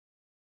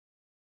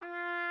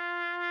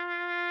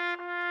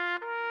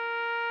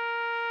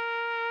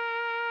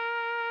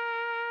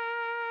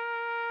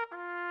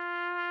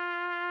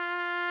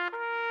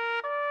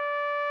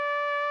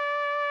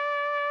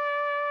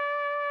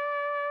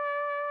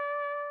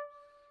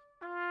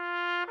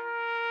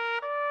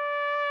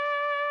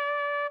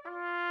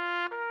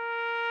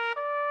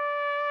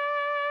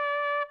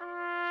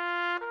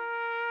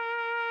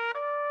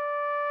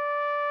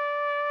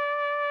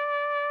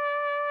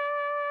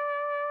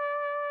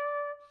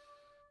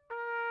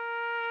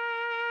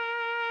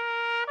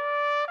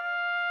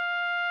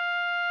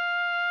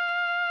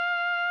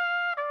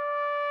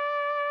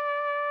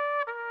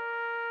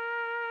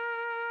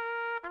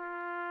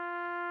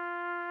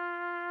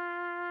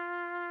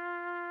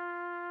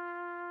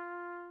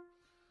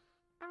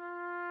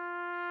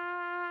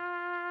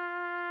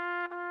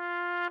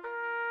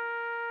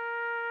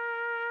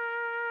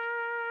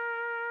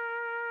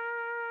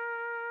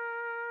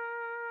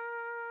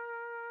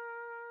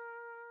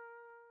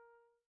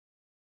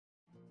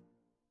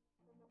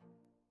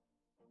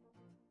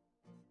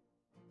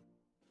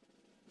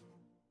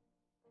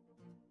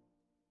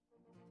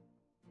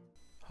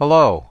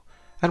Hello,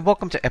 and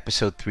welcome to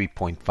episode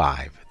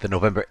 3.5, the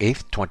November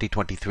 8th,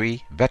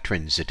 2023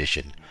 Veterans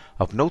Edition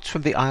of Notes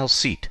from the Isle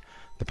Seat,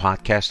 the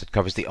podcast that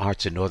covers the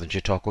arts in northern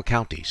Chautauqua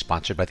County,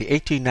 sponsored by the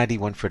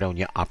 1891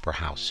 Fredonia Opera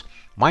House.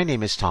 My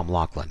name is Tom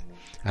Laughlin,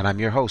 and I'm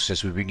your host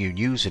as we bring you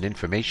news and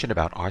information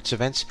about arts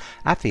events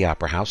at the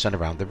Opera House and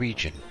around the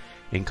region,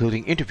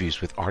 including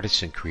interviews with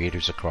artists and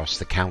creators across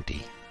the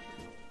county.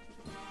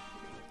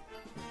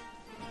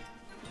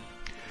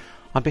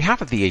 On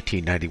behalf of the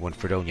 1891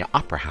 Fredonia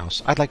Opera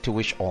House, I'd like to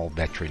wish all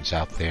veterans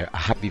out there a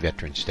happy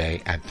Veterans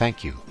Day and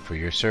thank you for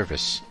your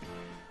service.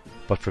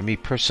 But for me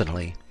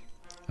personally,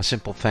 a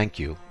simple thank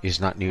you is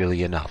not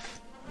nearly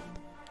enough.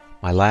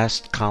 My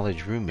last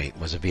college roommate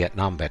was a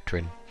Vietnam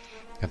veteran,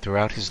 and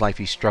throughout his life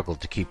he struggled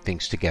to keep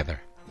things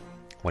together.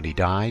 When he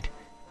died,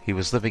 he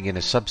was living in a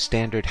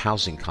substandard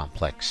housing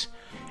complex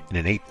in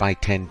an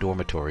 8x10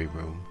 dormitory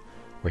room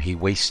where he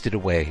wasted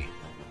away,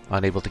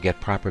 unable to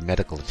get proper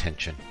medical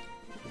attention.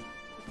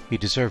 He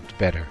deserved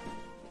better.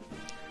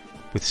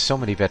 With so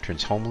many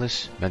veterans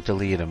homeless,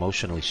 mentally and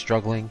emotionally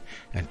struggling,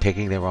 and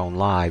taking their own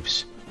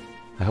lives,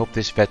 I hope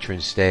this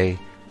Veterans Day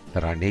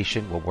that our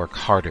nation will work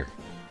harder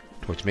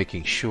towards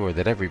making sure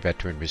that every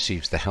veteran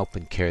receives the help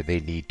and care they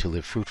need to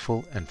live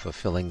fruitful and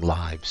fulfilling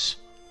lives.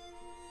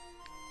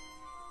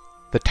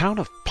 The town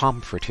of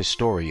Pomfret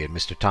Historian,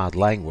 Mr. Todd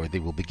Langworthy,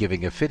 will be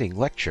giving a fitting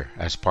lecture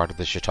as part of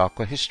the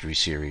Chautauqua History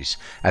Series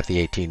at the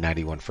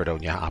 1891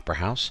 Fredonia Opera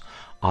House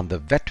on the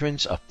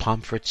Veterans of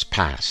Pomfret's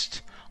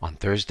Past on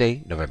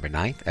Thursday, November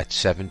 9th at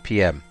 7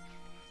 p.m.,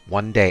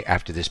 one day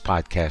after this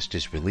podcast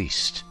is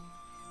released.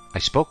 I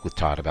spoke with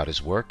Todd about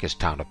his work as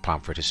Town of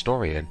Pomfret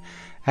Historian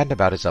and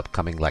about his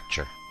upcoming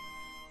lecture.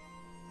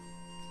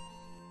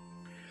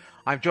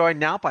 I'm joined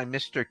now by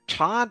Mr.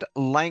 Todd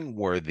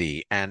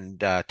Langworthy,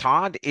 and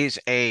Todd is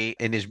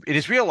in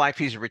his real life,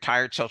 he's a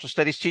retired social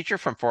studies teacher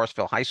from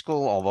Forestville High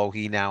School, although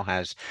he now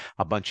has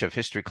a bunch of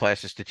history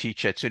classes to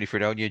teach at SUNY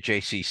Fredonia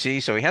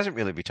JCC, so he hasn't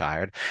really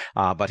retired,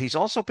 but he's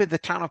also been the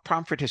Town of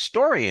Pomfret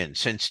Historian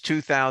since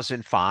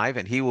 2005,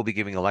 and he will be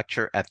giving a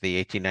lecture at the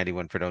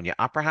 1891 Fredonia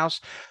Opera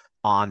House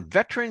on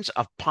Veterans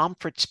of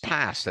Pomfret's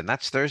Past, and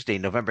that's Thursday,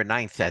 November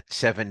 9th at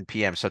 7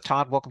 p.m. So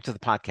Todd, welcome to the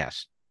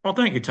podcast. Well,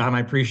 thank you, Tom.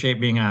 I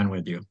appreciate being on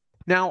with you.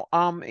 Now,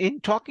 in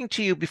talking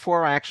to you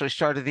before I actually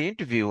started the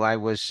interview, I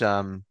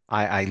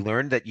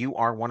learned that you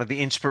are one of the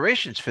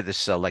inspirations for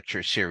this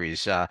lecture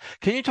series.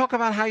 Can you talk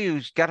about how you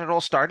got it all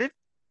started?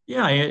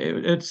 Yeah,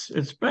 it's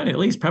been at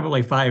least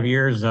probably 5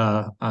 years.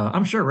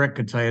 I'm sure Rick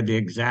could tell you the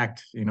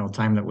exact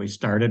time that we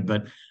started,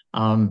 but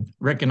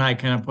Rick and I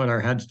kind of put our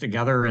heads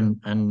together,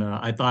 and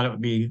I thought it would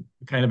be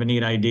kind of a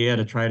neat idea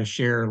to try to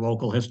share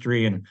local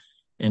history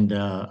and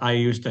I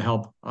used to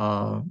help,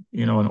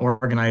 in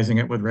organizing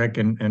it with Rick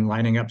and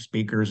lining up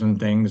speakers and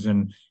things.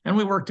 And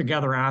we worked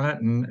together on it.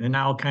 And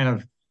now kind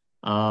of,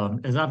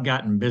 as I've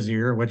gotten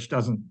busier, which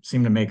doesn't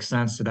seem to make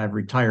sense that I've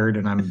retired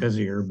and I'm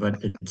busier,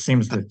 but it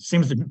seems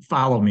to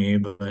follow me.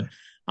 But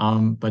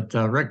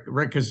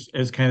Rick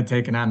has kind of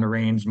taken on the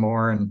reins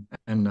more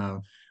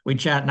and we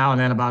chat now and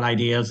then about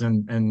ideas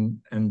and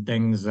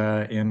things.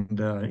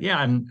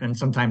 And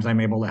sometimes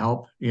I'm able to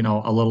help,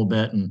 a little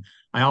bit. And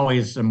I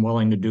always am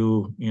willing to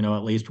do,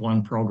 at least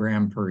one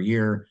program per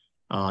year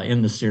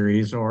in the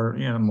series or,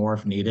 more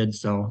if needed.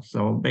 So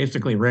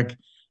basically Rick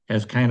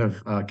has kind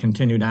of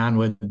continued on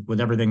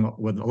with everything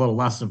with a little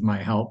less of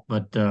my help,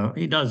 but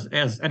he does,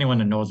 as anyone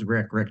that knows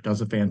Rick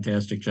does a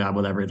fantastic job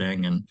with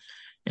everything.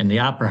 And the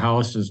Opera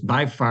House is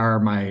by far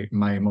my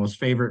most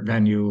favorite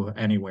venue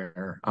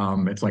anywhere.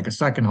 It's like a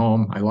second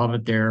home. I love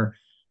it there.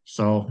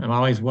 So I'm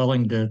always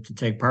willing to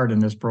take part in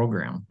this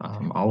program,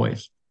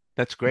 always.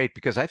 That's great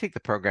because I think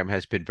the program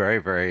has been very,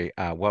 very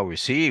well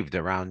received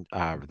around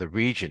the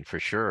region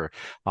for sure.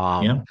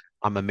 Yeah.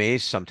 I'm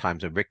amazed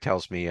sometimes when Rick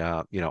tells me,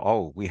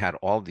 oh, we had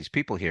all these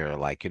people here,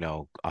 like,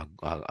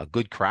 a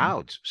good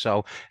crowd.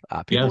 So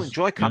people Yes.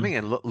 enjoy Yeah. coming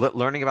and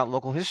learning about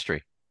local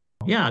history.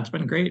 Yeah, it's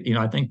been great.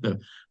 I think the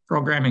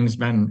programming's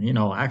been,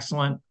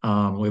 excellent.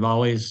 We've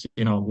always,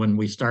 when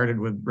we started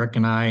with Rick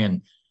and I,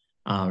 and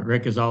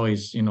Rick has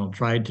always,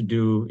 tried to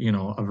do,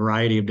 a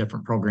variety of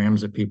different programs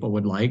that people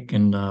would like.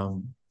 And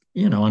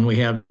we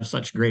have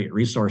such great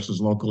resources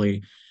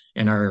locally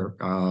and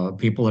our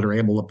people that are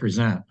able to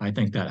present. I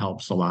think that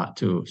helps a lot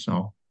too.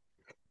 So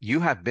You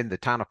have been the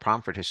Town of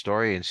Pomfret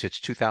historian since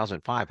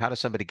 2005. How does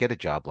somebody get a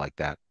job like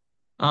that?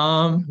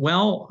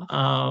 well,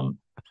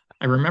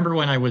 I remember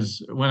when I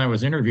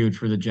was interviewed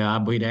for the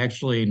job, we'd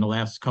actually in the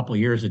last couple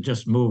of years had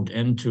just moved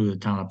into the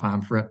town of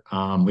Pomfret.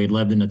 We'd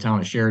lived in the town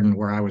of Sheridan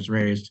where I was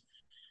raised,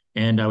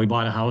 and we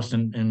bought a house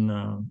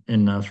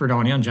in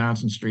Fredonia on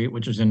Johnson Street,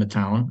 which is in the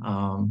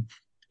town.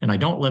 And I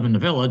don't live in the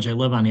village. I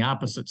live on the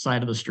opposite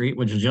side of the street,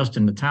 which is just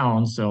in the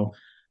town. So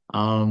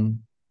um,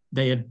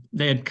 they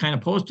had kind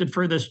of posted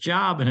for this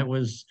job, and it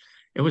was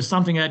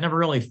something I'd never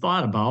really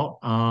thought about.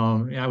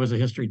 I was a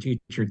history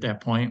teacher at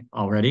that point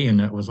already, and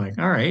it was like,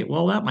 all right,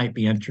 well, that might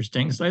be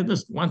interesting. So I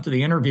just went to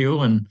the interview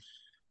and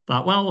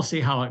thought, well, we'll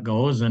see how it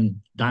goes.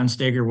 And Don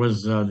Steger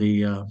was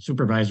the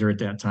supervisor at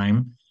that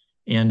time.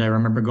 And I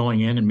remember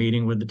going in and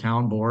meeting with the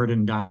town board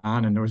and Don,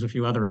 and there was a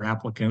few other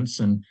applicants,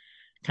 and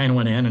kind of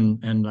went in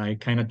and I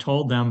kind of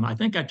told them, I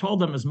think I told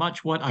them as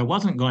much what I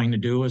wasn't going to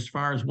do as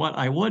far as what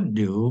I would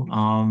do.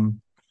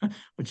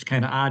 Which is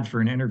kind of odd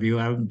for an interview.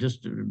 I'm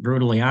just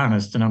brutally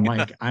honest, and I'm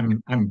like,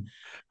 I'm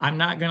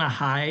not going to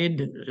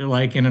hide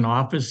like in an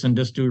office and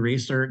just do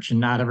research and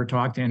not ever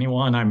talk to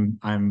anyone.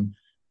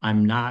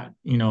 I'm not,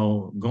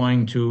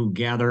 going to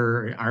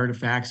gather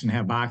artifacts and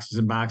have boxes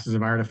and boxes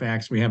of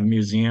artifacts. We have a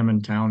museum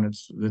in town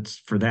that's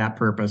for that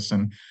purpose,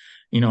 and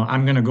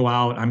I'm going to go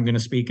out. I'm going to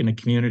speak in the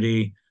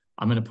community.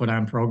 I'm going to put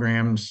on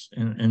programs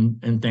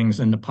and things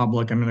in the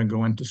public. I'm going to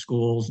go into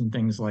schools and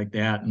things like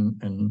that,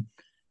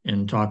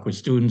 and talk with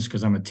students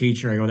because I'm a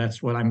teacher. I go,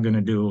 that's what I'm going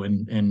to do.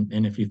 And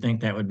if you think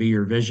that would be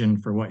your vision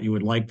for what you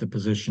would like the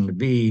position to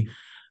be,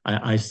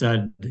 I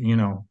said,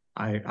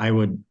 I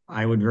would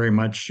very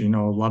much,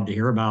 love to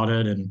hear about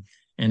it.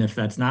 And if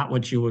that's not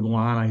what you would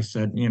want, I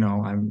said,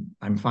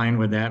 I'm fine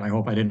with that. I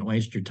hope I didn't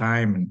waste your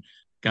time. And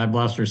God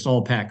bless her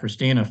soul, Pat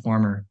Christina,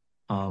 former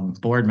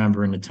board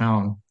member in the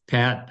town.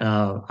 Pat,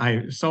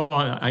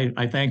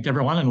 I thanked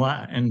everyone and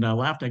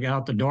left. I got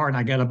out the door, and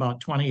I got about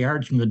 20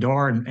 yards from the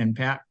door, and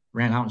Pat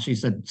ran out and she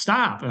said,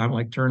 "Stop." And I'm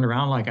like, turned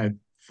around like I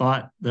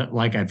thought that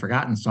like I'd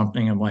forgotten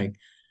something. I'm like,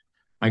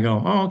 I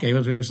go, "Oh, okay.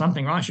 Was there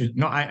something wrong?" She's,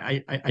 "No,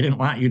 I didn't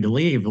want you to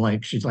leave."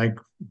 Like, she's like,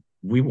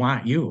 "We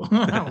want you."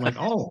 I'm like,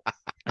 "Oh,"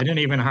 I didn't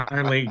even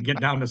hardly get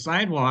down the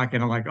sidewalk.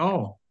 And I'm like,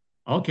 "Oh,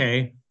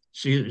 okay."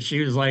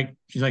 She's like,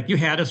 "You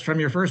had us from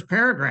your first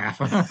paragraph."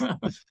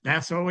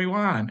 That's what we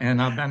want.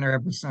 And I've been there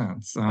ever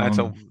since.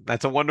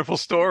 That's a wonderful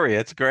story.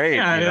 It's great,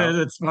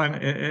 Yeah, it's fun.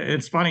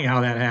 It's funny how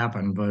that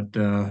happened, but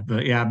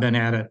yeah, I've been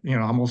at it,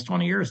 almost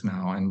 20 years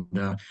now, and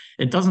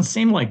it doesn't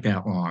seem like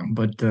that long,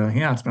 but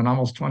yeah, it's been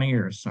almost 20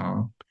 years.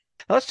 So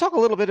Let's talk a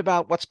little bit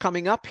about what's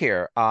coming up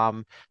here.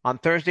 On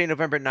Thursday,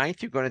 November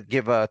 9th, you're going to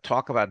give a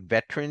talk about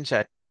veterans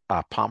at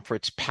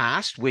Pomfret's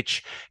Past,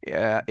 which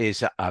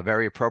is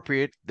very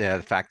appropriate.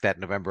 The fact that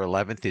November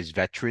 11th is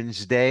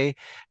Veterans Day,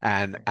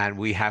 and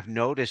we have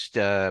noticed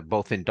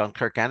both in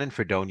Dunkirk and in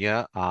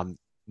Fredonia,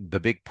 the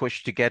big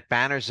push to get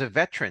banners of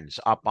veterans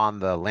up on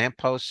the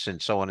lampposts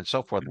and so on and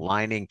so forth,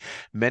 lining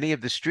many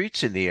of the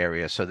streets in the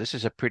area. So this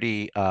is a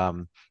pretty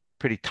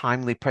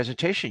timely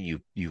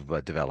presentation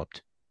you've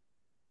developed.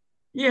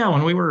 yeah,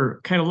 when we were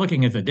kind of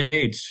looking at the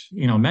dates,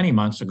 many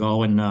months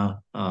ago,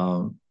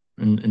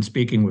 and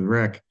speaking with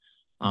Rick,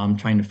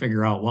 trying to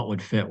figure out what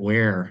would fit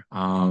where.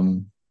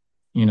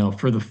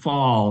 For the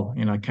fall,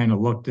 I kind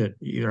of looked at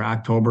either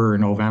October or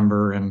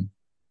November, and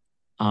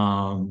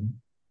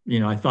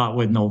I thought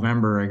with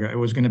November it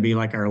was going to be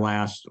like our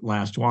last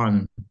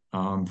one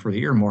for the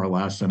year, more or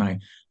less. And I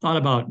thought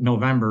about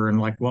November and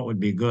like what would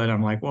be good.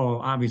 I'm like, well,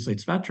 obviously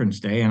it's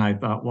Veterans Day, and I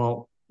thought,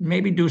 well,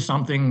 maybe do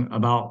something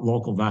about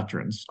local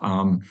veterans.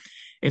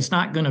 It's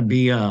not going to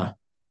be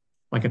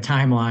like a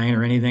timeline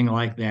or anything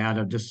like that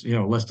of just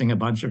listing a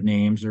bunch of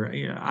names, or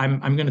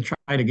I'm going to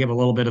try to give a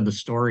little bit of the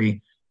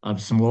story of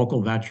some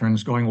local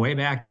veterans going way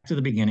back to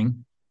the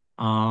beginning,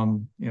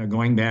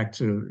 going back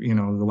to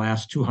the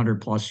last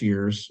 200 plus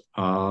years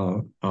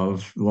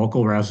of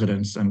local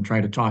residents, and try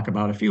to talk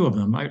about a few of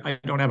them. I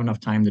don't have enough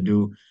time to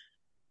do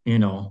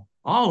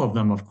all of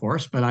them, of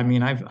course, but I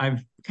mean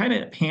I've kind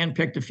of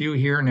handpicked a few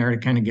here and there to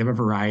kind of give a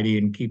variety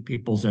and keep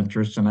people's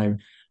interest, and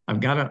I've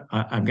got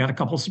a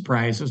couple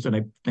surprises that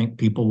I think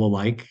people will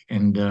like,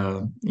 and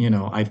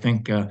I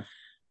think there'll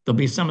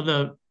be some of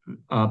the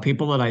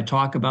people that I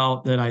talk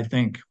about that I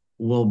think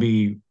will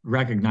be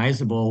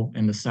recognizable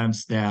in the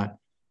sense that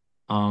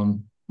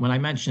when I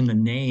mention the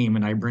name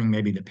and I bring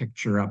maybe the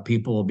picture up,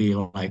 people will be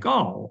like,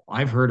 "Oh,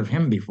 I've heard of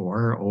him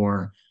before,"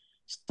 or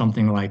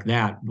something like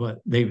that.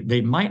 But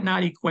they might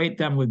not equate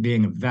them with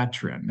being a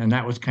veteran, and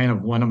that was kind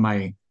of one of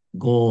my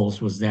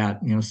goals, was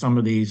that some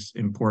of these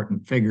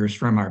important figures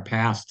from our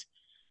past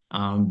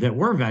that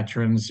were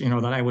veterans,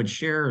 that I would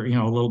share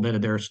a little bit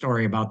of their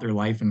story about their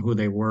life and who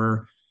they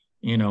were,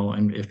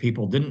 and if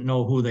people didn't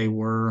know who they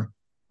were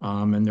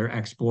and their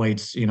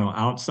exploits,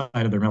 outside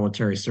of their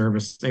military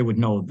service, they would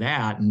know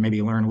that and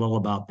maybe learn a little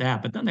about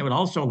that. But then they would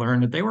also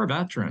learn that they were a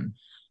veteran.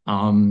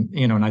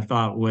 And I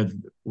thought with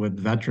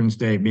Veterans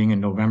Day being in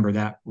November,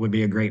 that would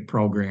be a great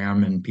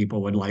program and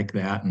people would like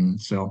that. And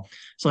so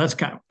that's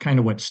kind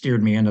of what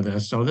steered me into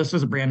this. So this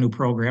is a brand new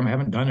program. I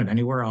haven't done it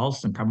anywhere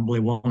else and probably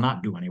will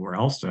not do anywhere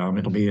else.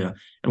 It'll be a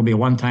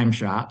one-time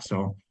shot.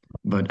 So,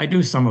 but I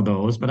do some of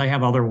those, but I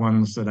have other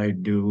ones that I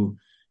do,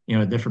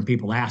 different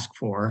people ask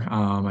for.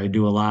 I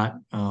do a lot,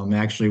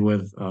 actually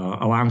with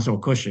Alonzo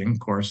Cushing, of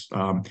course.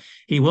 I'll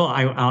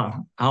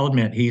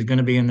admit he's going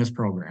to be in this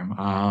program.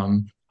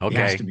 He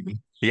has Okay. to be.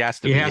 He has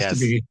to He be, has to yes.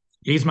 be.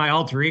 He's my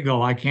alter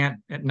ego. I can't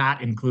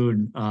not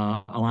include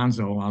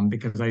Alonzo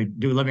because I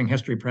do living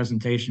history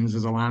presentations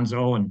as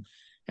Alonzo and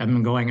have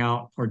been going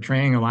out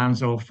portraying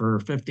Alonzo for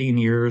 15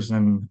 years.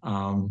 And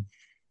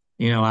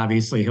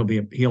obviously he'll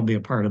be a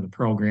part of the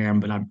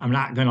program, but I'm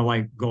not going to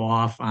like go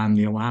off on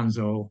the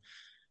Alonzo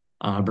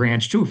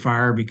branch too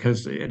far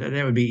because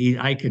that would be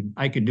I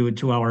could do a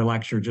 2-hour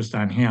lecture just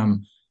on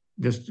him.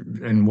 just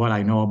in what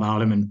I know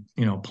about him and,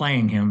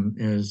 playing him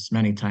as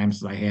many times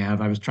as I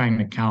have. I was trying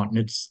to count,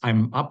 and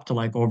I'm up to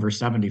like over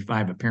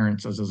 75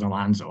 appearances as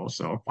Alonzo.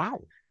 So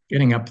Wow.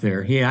 getting up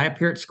there. Yeah, I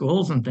appear at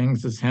schools and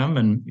things as him,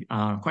 and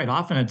quite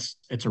often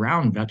it's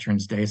around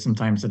Veterans Day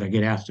sometimes that I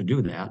get asked to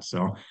do that.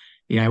 So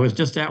yeah, I was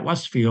just at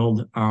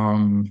Westfield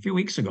a few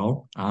weeks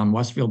ago.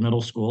 Westfield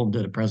Middle School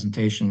did a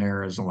presentation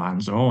there as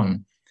Alonzo,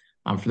 and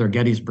for their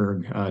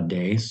Gettysburg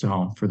Day,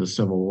 so for the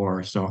Civil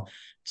War. So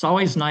it's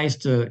always nice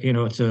to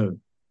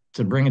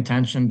to bring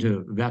attention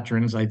to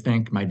veterans. I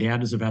think my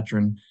dad is a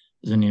veteran,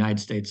 is in the United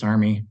States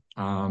Army.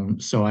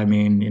 So I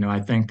mean, I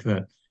think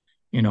that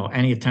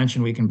any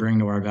attention we can bring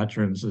to our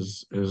veterans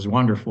is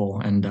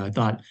wonderful. And I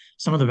thought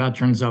some of the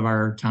veterans of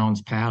our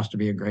towns past would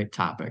be a great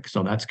topic.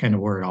 So that's kind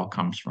of where it all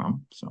comes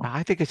from. So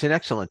I think it's an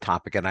excellent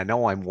topic, and I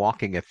know I'm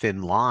walking a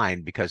thin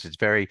line because it's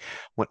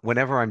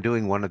whenever I'm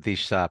doing one of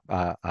these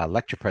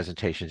lecture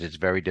presentations, it's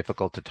very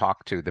difficult to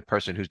talk to the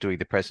person who's doing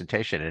the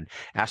presentation and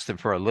ask them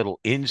for a little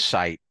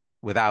insight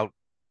without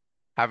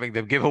having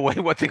them give away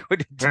what they're going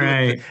to do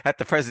right. at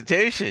the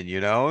presentation,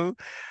 Yeah,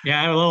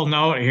 I have a little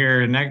note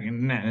here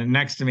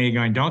next to me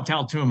going, "Don't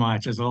tell too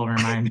much," as a little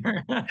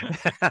reminder.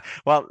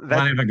 Well, Want to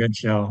have a good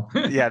show.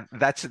 yeah,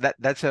 that's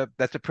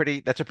a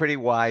pretty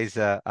wise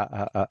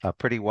a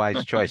pretty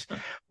wise choice.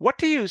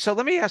 So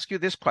let me ask you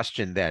this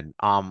question then,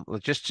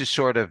 just to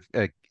sort of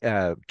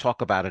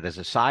talk about it as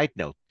a side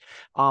note.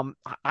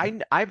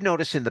 I've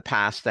noticed in the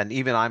past, and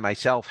even I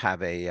myself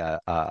have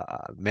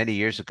many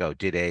years ago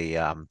did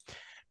a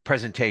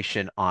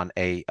presentation on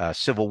a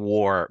Civil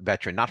War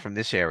veteran, not from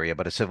this area,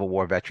 but a Civil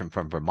War veteran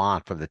from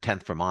Vermont, from the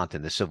 10th Vermont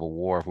in the Civil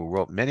War, who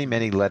wrote many,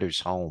 many letters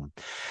home.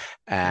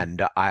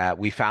 And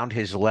we found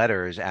his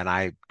letters, and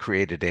I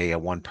created a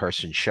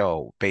one-person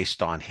show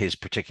based on his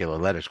particular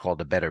letters called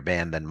A Better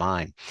Band Than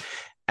Mine.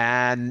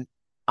 And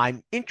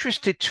I'm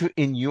interested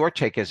in your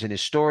take as an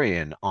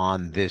historian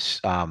on this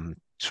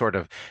sort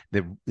of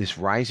this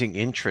rising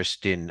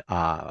interest in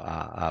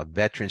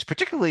veterans,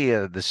 particularly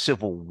the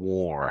Civil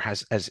War.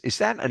 Is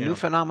that a new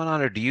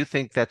phenomenon, or do you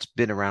think that's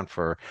been around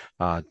for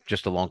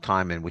just a long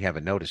time and we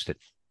haven't noticed it?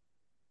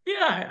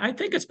 Yeah, I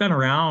think it's been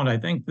around. I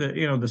think that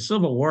the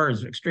Civil War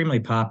is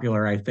extremely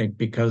popular. I think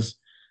because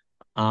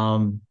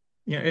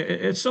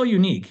it's so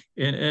unique,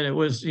 and it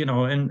was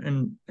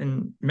in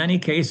many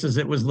cases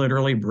it was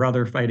literally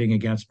brother fighting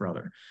against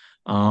brother,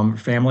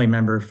 family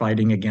member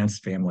fighting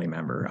against family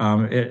member.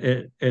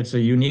 It's a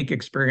unique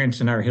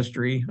experience in our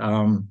history,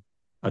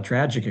 a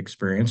tragic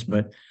experience,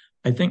 but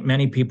I think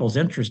many people's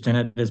interest in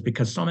it is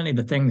because so many of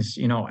the things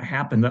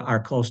happen that are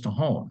close to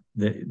home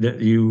that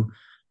you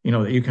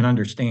can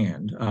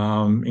understand.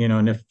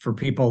 And if for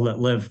people that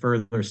live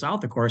further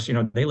south, of course,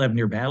 they live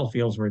near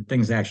battlefields where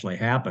things actually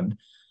happened.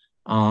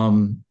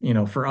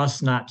 For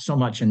us, not so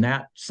much in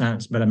that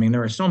sense, but I mean,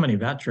 there are so many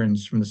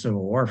veterans from the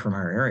Civil War from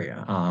our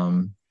area,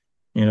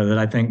 that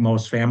I think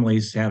most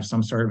families have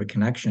some sort of a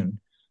connection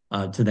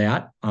to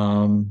that.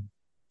 And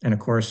of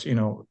course,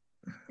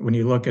 when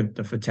you look at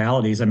the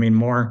fatalities, I mean,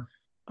 more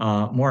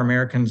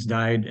Americans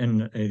died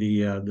in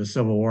the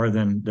Civil War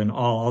than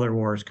all other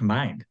wars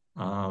combined.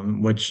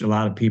 Which a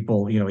lot of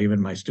people,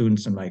 even my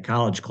students in my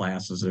college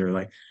classes, they're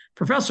like,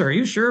 "Professor, are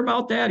you sure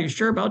about that? Are you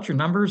sure about your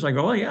numbers?" I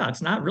go, "Oh yeah,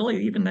 it's not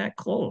really even that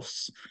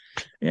close."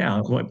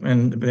 Yeah,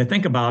 and they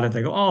think about it,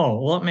 they go,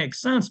 "Oh, well, it makes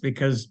sense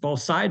because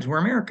both sides were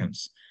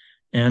Americans."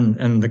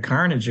 And the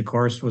carnage, of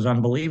course, was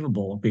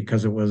unbelievable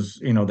because it was,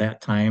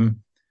 that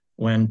time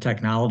when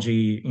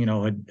technology,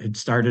 had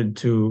started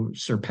to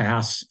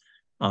surpass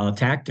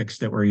tactics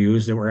that were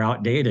used that were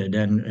outdated,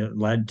 and it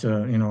led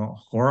to,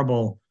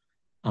 horrible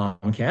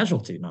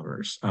casualty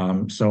numbers.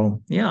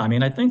 So yeah, I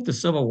mean, I think the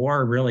Civil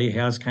War really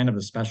has kind of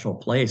a special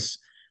place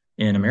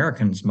in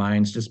Americans'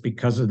 minds just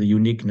because of the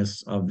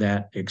uniqueness of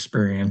that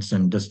experience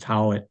and just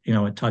how it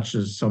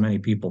touches so many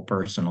people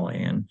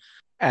personally.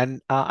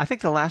 And I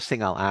think the last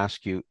thing I'll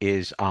ask you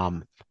is,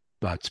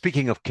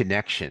 speaking of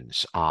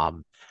connections,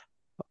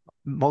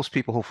 most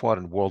people who fought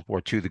in World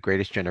War II, the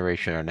greatest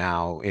generation, are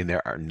now in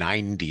their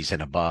 90s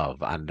and above,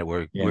 and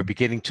we're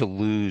beginning to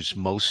lose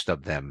most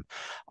of them.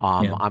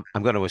 I'm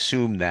going to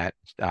assume that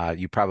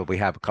you probably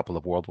have a couple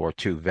of World War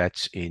II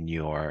vets in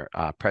your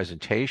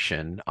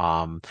presentation,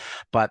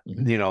 but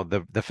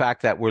the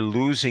fact that we're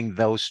losing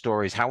those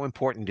stories, how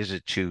important is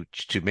it to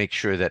make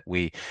sure that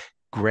we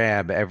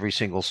grab every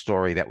single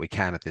story that we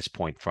can at this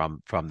point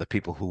from the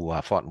people who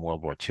fought in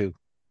World War II?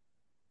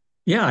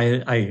 Yeah,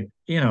 I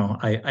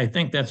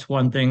think that's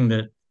one thing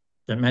that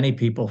many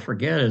people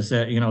forget is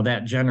that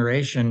that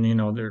generation,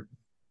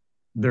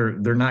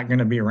 they're not going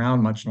to be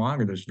around much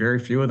longer. There's very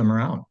few of them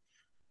around,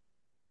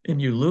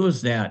 and you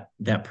lose that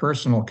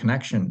personal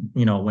connection.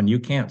 When you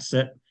can't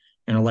sit,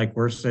 like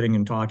we're sitting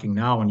and talking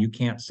now, and you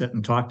can't sit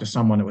and talk to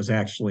someone that was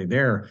actually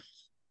there.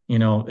 You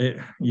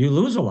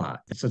lose a lot.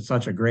 It's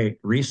such a great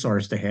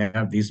resource to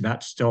have these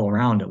vets still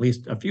around, at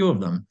least a few of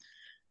them.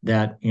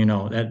 That's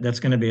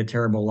going to be a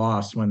terrible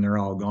loss when they're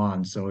all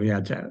gone. So yeah,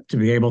 to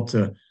be able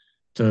to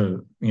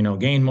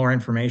gain more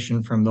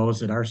information from those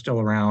that are still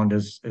around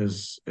is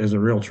a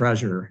real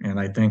treasure. And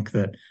I think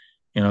that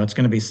it's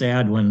going to be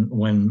sad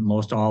when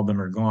most all of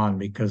them are gone,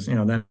 because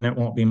then it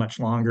won't be much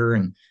longer.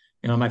 And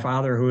my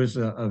father, who is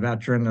a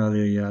veteran of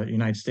the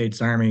United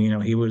States Army,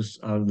 he was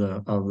of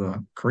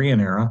the Korean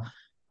era.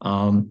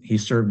 He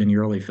served in the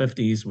early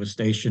 50s, was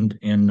stationed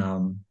in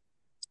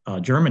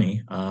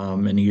Germany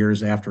in the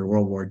years after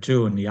World War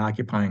II and the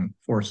occupying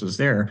forces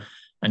there.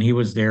 And he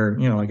was there,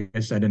 like I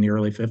said, in the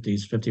early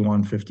 50s,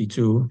 51,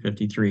 52,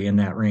 53, in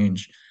that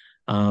range.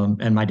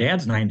 And my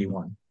dad's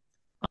 91.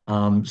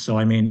 So,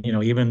 I mean,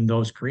 even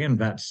those Korean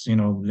vets, they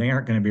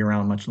aren't going to be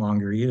around much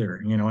longer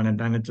either, and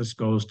then it just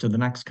goes to the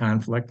next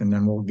conflict. And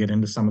then we'll get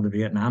into some of the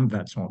Vietnam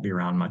vets won't be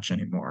around much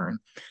anymore. And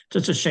it's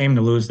just a shame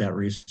to lose that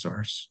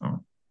resource.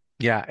 So.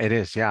 Yeah, it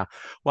is. Yeah.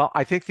 Well,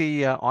 I think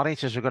the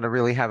audiences are going to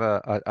really have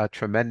a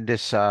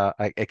tremendous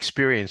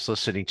experience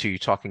listening to you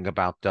talking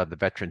about the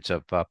veterans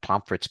of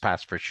Pomfret's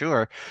Past for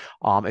sure.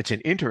 It's an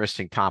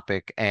interesting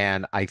topic,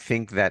 and I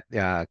think that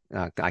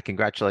I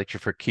congratulate you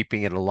for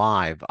keeping it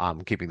alive,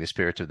 keeping the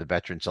spirits of the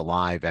veterans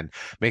alive, and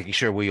making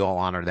sure we all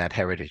honor that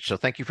heritage. So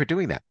thank you for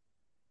doing that.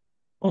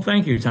 Well,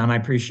 thank you, Tom. I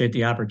appreciate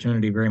the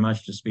opportunity very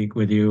much to speak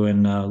with you,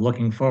 and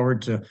looking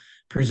forward to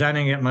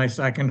presenting at my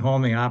second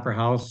home, the Opera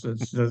House.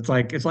 It's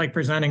like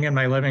presenting in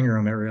my living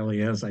room. It really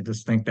is. I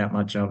just think that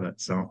much of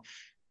it. So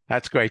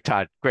That's great,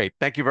 Todd. Great.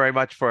 Thank you very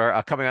much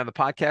for coming on the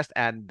podcast,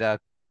 and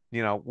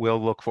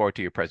we'll look forward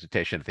to your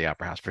presentation at the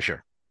Opera House for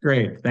sure.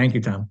 great. Thank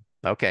you, Tom.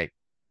 Okay.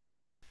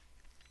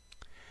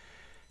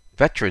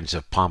 Veterans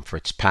of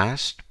Pomfret's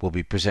Past will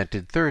be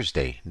presented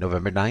Thursday,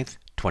 November 9th,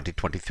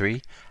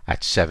 2023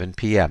 at 7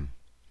 p.m.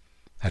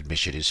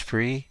 Admission is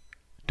free.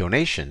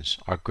 Donations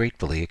are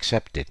gratefully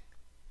accepted.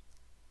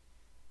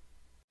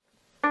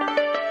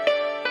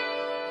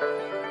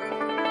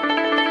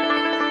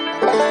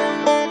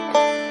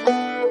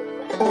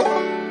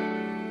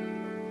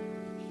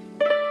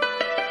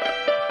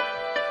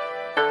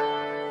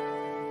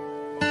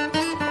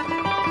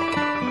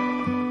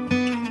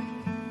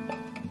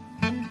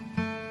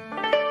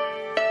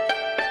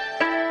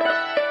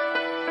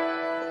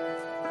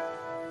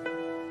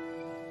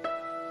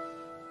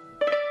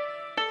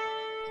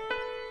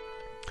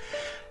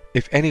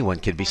 If anyone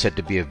can be said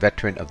to be a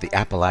veteran of the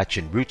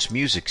Appalachian roots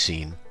music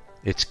scene,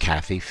 it's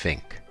Cathy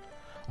Fink.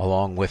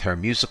 Along with her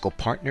musical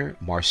partner,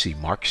 Marcy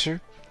Marxer,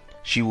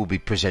 she will be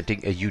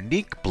presenting a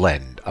unique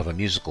blend of a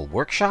musical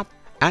workshop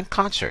and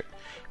concert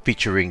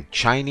featuring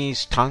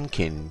Chinese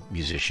Tonkin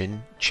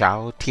musician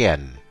Chao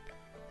Tian.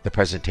 The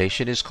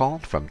presentation is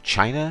called From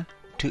China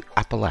to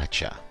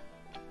Appalachia.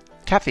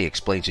 Cathy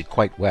explains it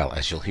quite well,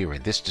 as you'll hear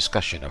in this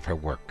discussion of her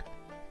work.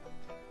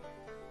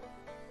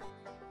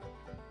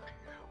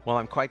 Well,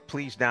 I'm quite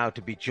pleased now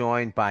to be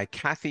joined by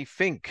Cathy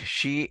Fink.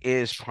 She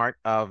is part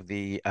of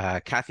the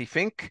Cathy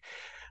Fink,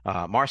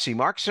 Marcy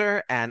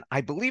Marxer, and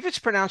I believe it's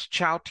pronounced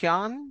Chao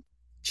Tian?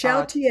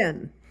 Chao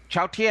Tian.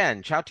 Chao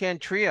Tian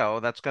Trio.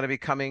 That's going to be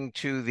coming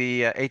to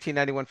the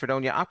 1891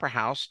 Fredonia Opera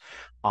House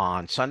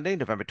on Sunday,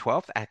 November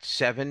 12th at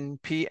 7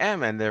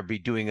 p.m. And they'll be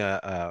doing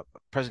a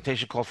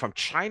presentation called From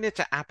China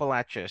to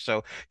Appalachia.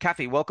 So,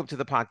 Cathy, welcome to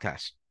the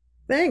podcast.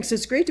 Thanks.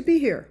 It's great to be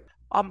here.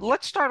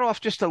 Let's start off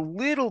just a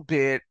little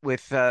bit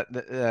with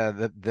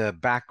the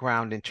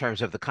background in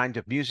terms of the kind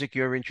of music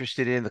you're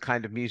interested in, the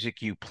kind of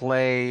music you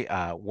play.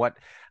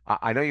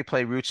 I know you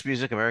play roots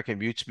music, American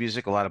roots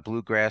music, a lot of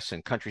bluegrass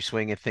and country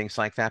swing and things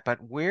like that. But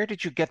where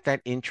did you get that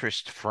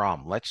interest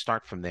from? Let's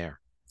start from there.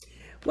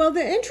 Well,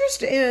 the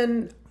interest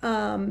in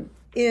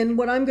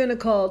what I'm going to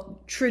call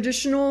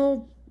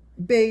traditional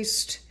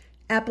based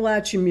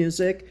Appalachian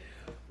music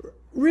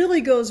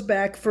really goes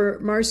back for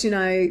Marcy and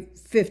I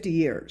 50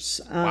 years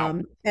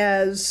Wow.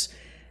 as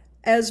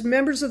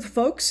members of the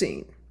folk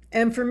scene.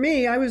 And for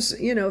me, I was,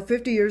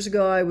 50 years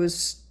ago, I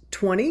was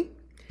 20.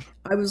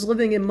 I was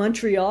living in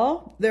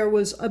Montreal. There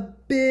was a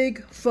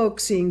big folk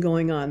scene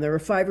going on. There were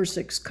 5 or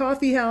 6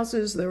 coffee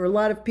houses. There were a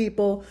lot of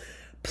people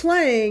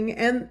playing.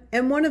 And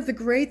one of the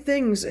great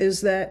things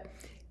is that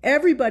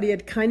everybody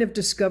had kind of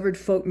discovered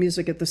folk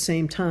music at the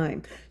same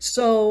time.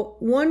 So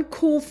one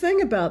cool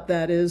thing about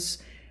that is,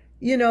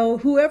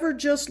 whoever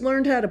just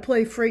learned how to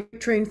play freight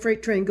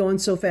train going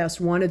so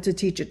fast wanted to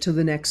teach it to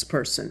the next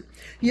person.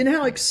 You know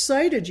how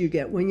excited you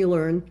get when you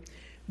learn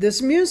this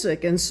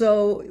music. And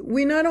so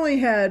we not only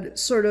had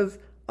sort of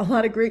a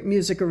lot of great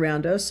music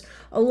around us,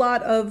 a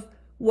lot of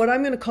what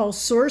I'm going to call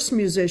source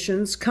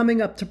musicians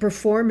coming up to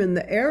perform in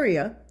the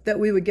area that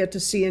we would get to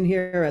see and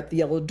hear at the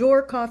Yellow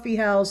Door Coffee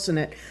House and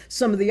at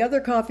some of the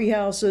other coffee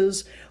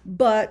houses,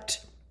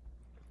 but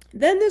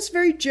then this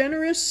very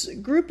generous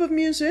group of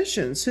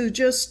musicians who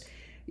just,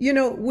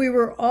 we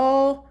were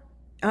all,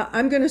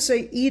 I'm going to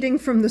say, eating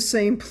from the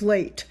same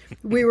plate.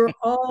 We were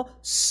all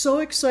so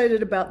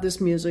excited about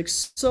this music,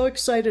 so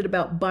excited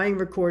about buying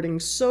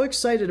recordings, so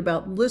excited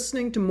about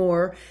listening to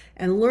more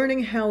and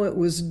learning how it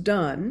was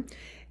done.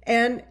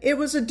 And it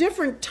was a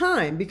different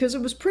time because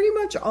it was pretty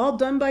much all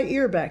done by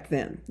ear back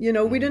then.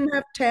 We didn't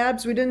have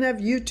tabs, we didn't have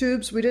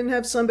YouTubes, we didn't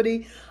have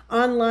somebody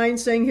online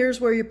saying, here's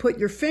where you put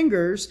your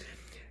fingers.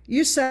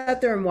 You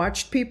sat there and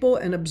watched people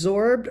and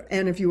absorbed,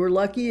 and if you were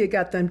lucky, you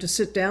got them to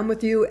sit down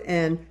with you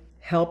and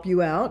help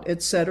you out,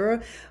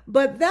 etc.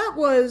 But that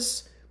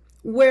was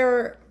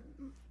where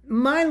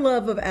my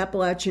love of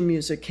Appalachian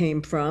music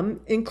came from,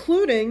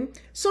 including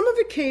some of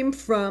it came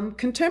from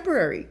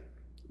contemporary,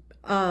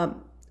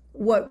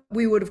 what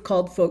we would have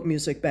called folk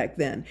music back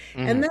then.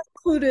 And that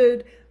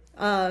included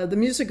the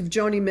music of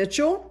Joni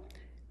Mitchell,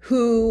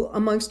 who,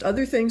 amongst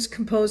other things,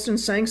 composed and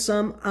sang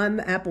some on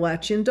the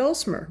Appalachian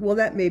dulcimer. Well,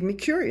 that made me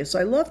curious.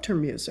 I loved her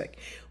music.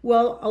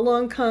 Well,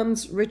 along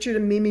comes Richard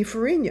and Mimi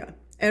Farina.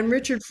 And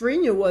Richard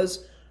Farina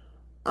was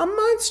a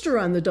monster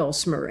on the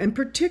dulcimer, and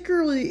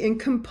particularly in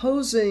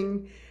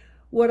composing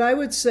what I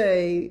would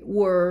say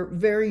were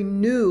very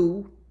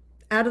new,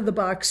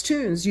 out-of-the-box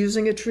tunes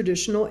using a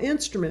traditional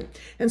instrument.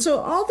 And so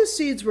all the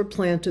seeds were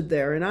planted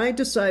there, and I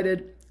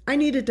decided I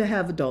needed to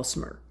have a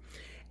dulcimer.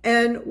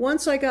 And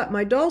once I got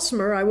my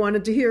dulcimer, I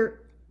wanted to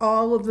hear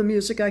all of the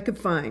music I could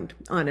find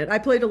on it. I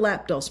played a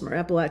lap dulcimer,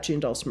 Appalachian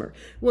dulcimer.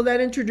 Well, that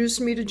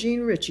introduced me to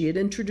Gene Ritchie. It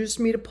introduced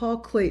me to Paul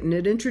Clayton.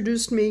 It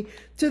introduced me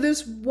to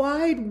this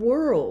wide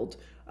world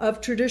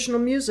of traditional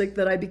music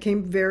that I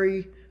became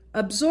very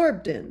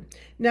absorbed in.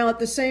 Now, at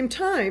the same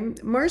time,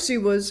 Marcy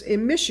was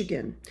in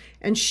Michigan,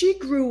 and she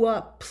grew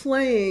up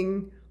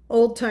playing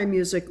old-time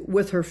music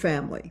with her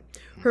family.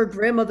 Her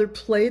grandmother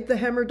played the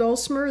hammer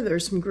dulcimer.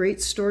 There's some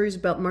great stories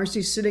about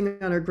Marcy sitting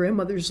on her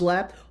grandmother's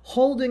lap,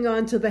 holding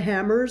on to the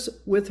hammers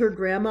with her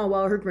grandma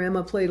while her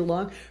grandma played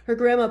along. Her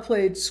grandma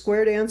played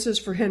square dances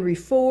for Henry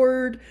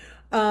Ford.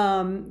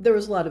 There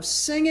was a lot of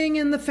singing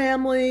in the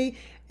family,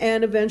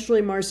 and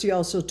eventually Marcy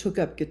also took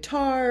up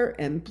guitar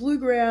and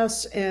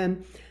bluegrass,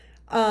 and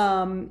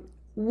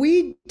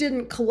we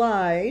didn't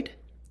collide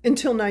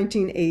until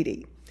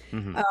 1980.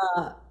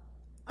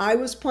 I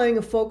was playing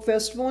a folk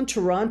festival in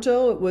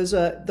Toronto. It was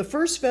the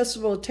first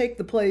festival to take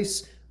the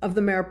place of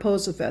the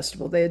Mariposa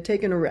Festival. They had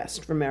taken a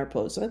rest from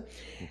Mariposa.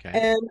 Okay.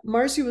 And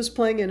Marcy was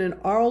playing in an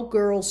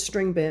all-girls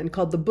string band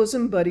called the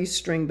Bosom Buddies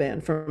String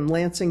Band from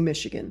Lansing,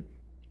 Michigan.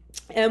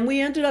 And we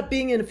ended up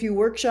being in a few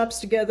workshops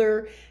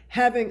together,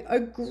 having a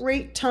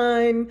great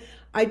time.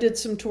 I did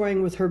some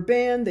touring with her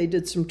band. They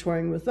did some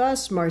touring with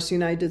us. Marcy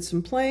and I did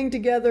some playing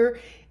together.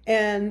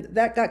 And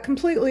that got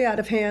completely out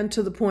of hand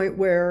to the point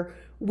where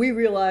we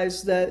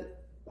realized that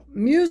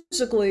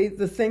musically,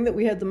 the thing that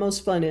we had the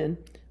most fun in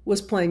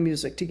was playing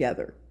music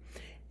together.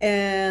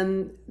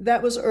 And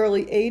that was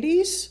early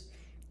 80s.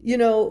 You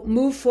know,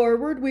 move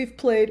forward, we've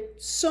played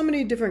so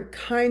many different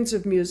kinds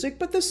of music,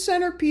 but the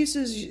centerpiece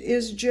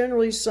is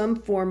generally some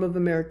form of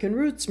American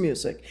roots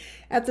music.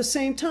 At the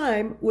same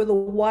time, with a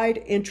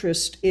wide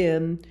interest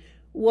in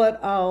what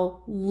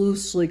I'll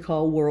loosely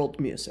call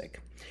world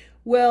music.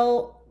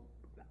 Well,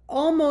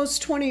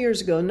 almost 20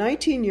 years ago,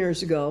 19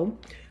 years ago,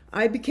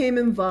 I became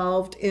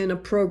involved in a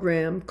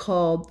program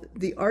called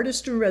the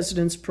Artist in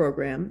Residence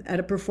Program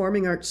at a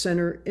performing arts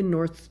center in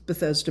North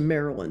Bethesda,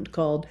 Maryland,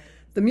 called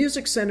the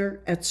Music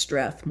Center at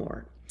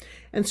Strathmore.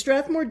 And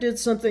Strathmore did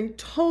something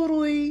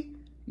totally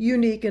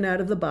unique and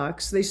out of the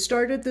box. They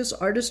started this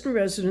Artist in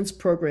Residence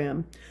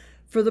program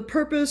for the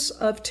purpose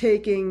of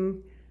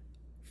taking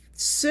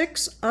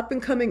 6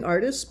 up-and-coming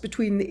artists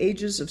between the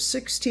ages of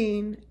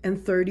 16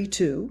 and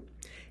 32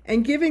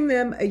 and giving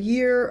them a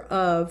year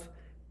of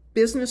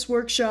business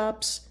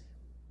workshops,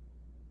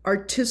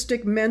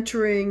 artistic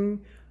mentoring,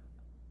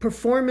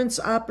 performance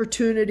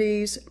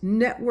opportunities,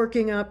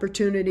 networking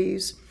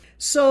opportunities.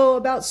 So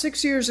about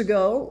 6 years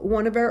ago,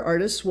 one of our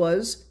artists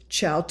was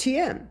Chao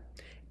Tian.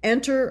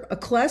 Enter a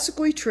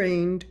classically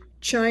trained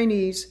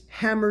Chinese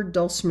hammered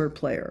dulcimer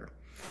player.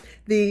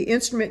 The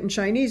instrument in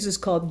Chinese is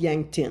called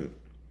yangtian.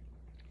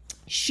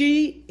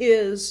 She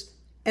is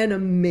an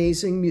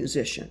amazing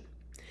musician.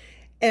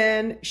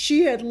 And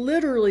she had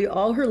literally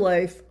all her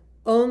life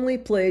only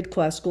played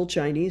classical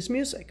Chinese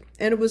music.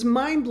 And it was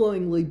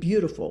mind-blowingly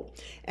beautiful.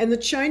 And the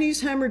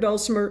Chinese hammer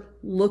dulcimer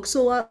looks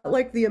a lot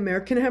like the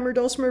American hammer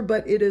dulcimer,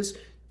 but it is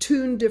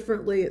tuned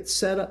differently, it's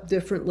set up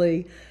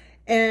differently.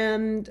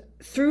 And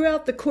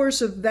throughout the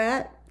course of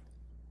that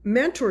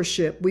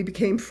mentorship, we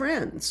became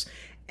friends.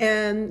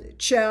 And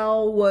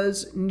Chao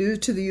was new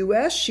to the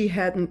US. She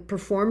hadn't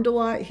performed a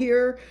lot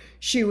here.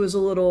 She was a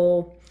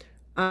little,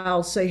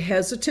 I'll say,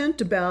 hesitant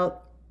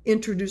about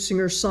introducing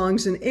her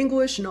songs in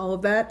English and all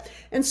of that.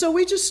 And so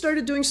we just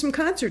started doing some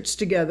concerts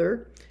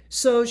together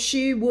so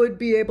she would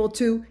be able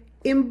to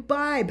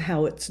imbibe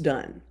how it's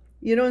done.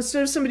 You know,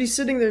 instead of somebody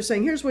sitting there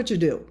saying, here's what you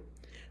do.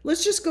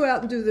 Let's just go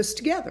out and do this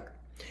together.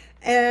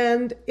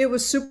 And it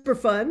was super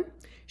fun.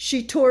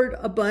 She toured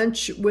a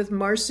bunch with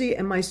Marcy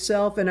and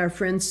myself and our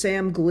friend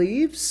Sam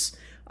Gleaves,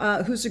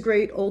 who's a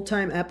great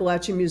old-time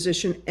Appalachian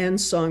musician and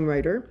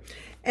songwriter.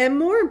 And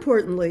more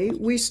importantly,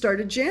 we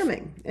started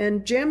jamming,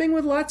 and jamming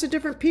with lots of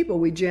different people.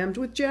 We jammed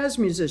with jazz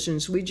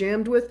musicians. We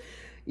jammed with,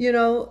 you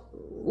know,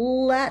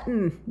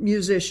 Latin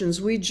musicians.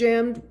 We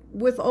jammed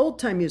with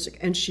old-time music,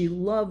 and she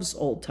loves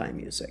old-time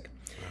music.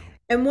 Wow.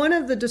 And one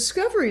of the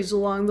discoveries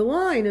along the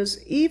line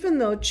is even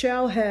though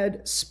Chao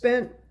had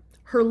spent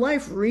her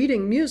life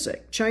reading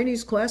music,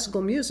 Chinese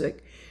classical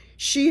music,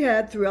 she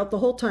had throughout the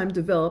whole time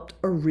developed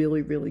a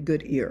really, really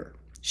good ear.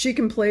 She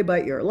can play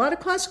by ear. A lot of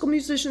classical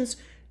musicians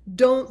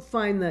don't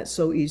find that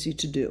so easy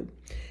to do.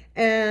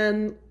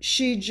 And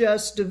she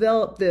just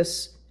developed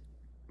this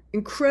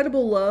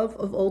incredible love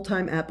of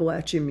old-time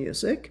Appalachian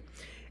music.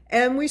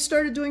 And we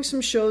started doing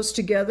some shows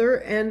together,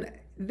 and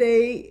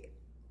they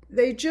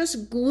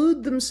just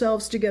glued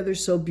themselves together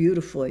so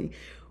beautifully,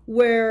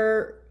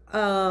 where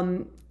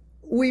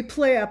we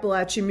play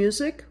Appalachian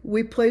music,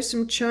 we play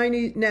some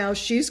Chinese. Now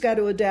she's got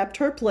to adapt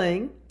her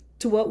playing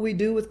to what we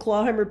do with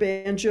clawhammer,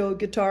 banjo,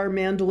 guitar,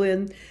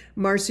 mandolin,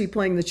 Marcy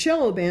playing the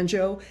cello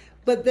banjo.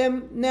 But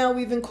then now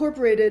we've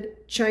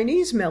incorporated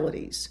Chinese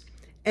melodies,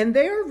 and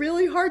they are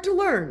really hard to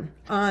learn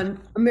on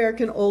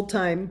American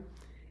old-time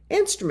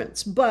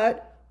instruments,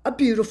 but a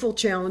beautiful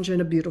challenge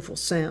and a beautiful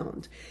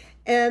sound.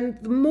 And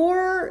the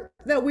more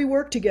that we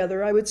work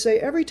together, I would say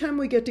every time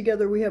we get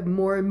together, we have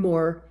more and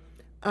more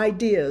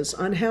ideas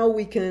on how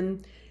we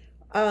can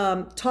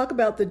talk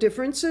about the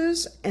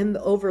differences and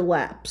the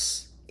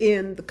overlaps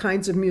in the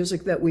kinds of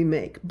music that we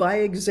make. By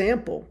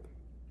example,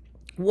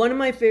 one of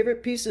my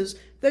favorite pieces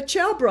that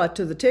Chao brought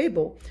to the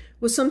table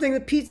was something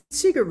that Pete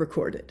Seeger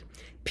recorded.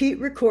 Pete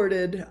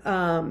recorded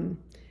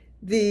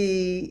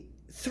the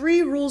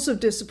 3 rules of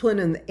discipline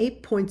and the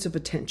 8 points of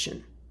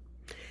attention.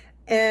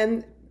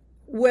 And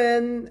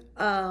when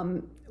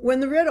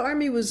the Red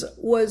Army was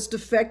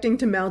defecting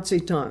to Mao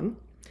Zedong,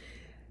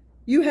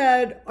 you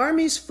had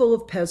armies full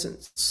of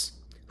peasants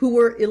who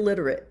were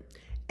illiterate,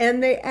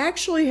 and they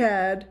actually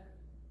had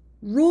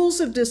rules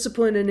of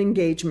discipline and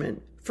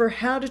engagement for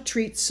how to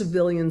treat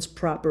civilians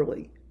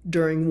properly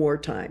during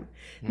wartime.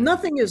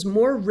 Nothing is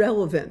more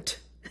relevant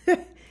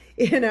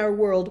in our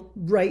world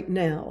right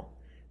now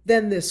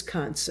than this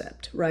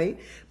concept, right?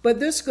 But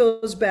this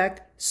goes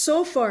back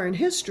so far in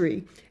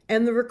history,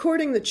 and the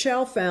recording that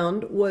Chao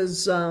found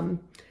was,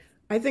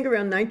 I think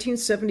around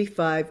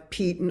 1975,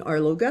 Pete and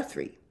Arlo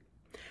Guthrie.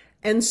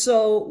 And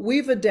so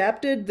we've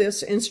adapted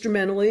this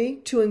instrumentally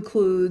to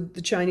include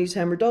the Chinese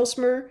hammer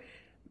dulcimer,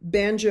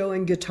 banjo,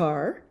 and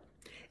guitar.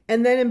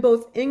 And then in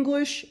both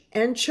English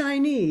and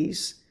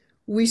Chinese,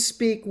 we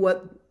speak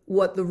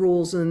what the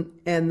rules and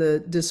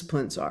the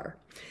disciplines are.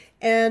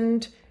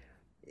 And,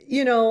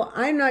 you know,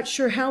 I'm not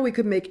sure how we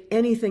could make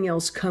anything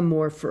else come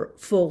more for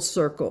full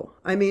circle.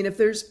 I mean, if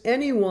there's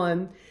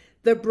anyone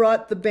that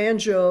brought the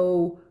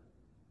banjo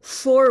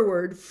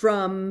forward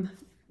from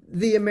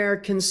the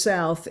American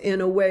South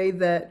in a way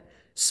that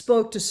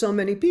spoke to so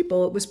many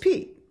people, it was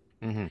Pete.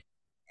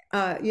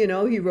 Mm-hmm. You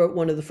know, he wrote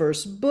one of the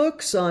first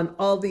books on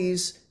all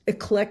these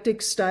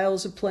eclectic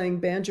styles of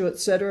playing banjo,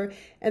 etc.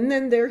 And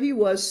then there he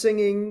was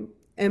singing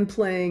and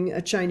playing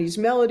a Chinese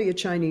melody, a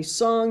Chinese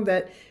song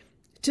that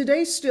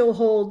today still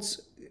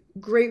holds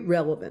great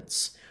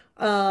relevance.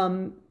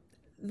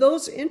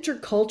 Those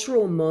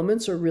intercultural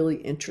moments are really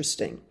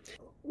interesting.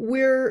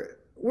 We're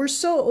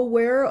so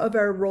aware of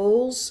our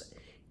roles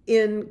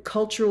in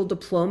cultural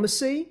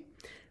diplomacy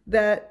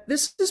that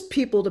this is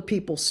people to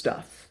people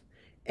stuff.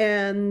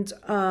 And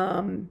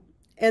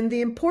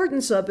the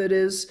importance of it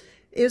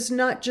is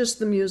not just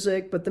the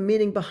music, but the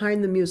meaning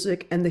behind the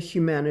music and the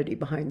humanity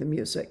behind the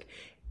music.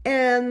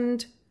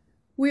 And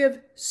we have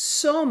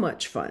so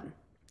much fun.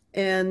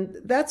 And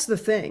that's the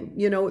thing,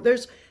 you know,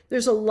 there's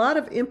a lot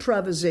of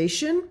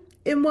improvisation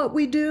in what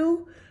we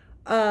do.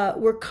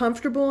 We're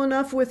comfortable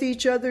enough with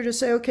each other to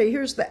say, okay,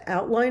 here's the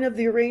outline of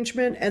the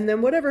arrangement, and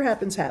then whatever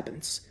happens,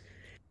 happens.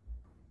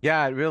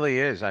 Yeah, it really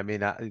is. I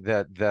mean,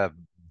 the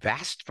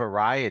vast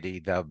variety,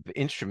 the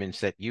instruments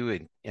that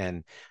you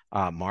and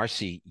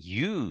Marcy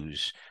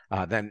use,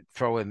 then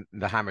throw in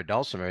the hammer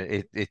dulcimer,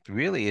 it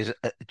really is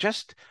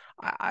just,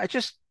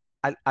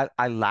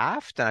 I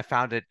laughed and I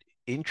found it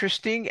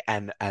interesting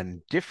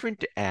and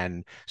different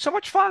and so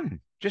much fun,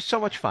 just so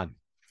much fun.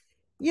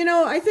 You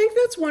know, I think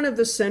that's one of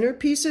the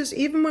centerpieces.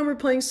 Even when we're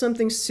playing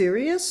something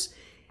serious,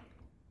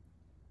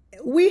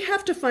 we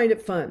have to find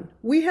it fun.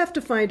 We have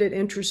to find it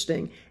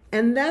interesting.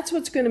 And that's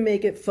what's going to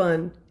make it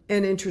fun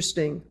and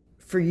interesting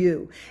for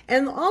you.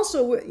 And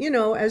also, you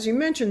know, as you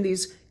mentioned,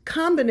 these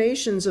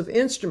combinations of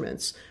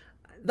instruments,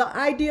 the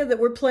idea that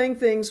we're playing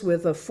things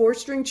with a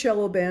 4-string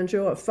cello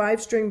banjo, a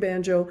 5-string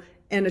banjo,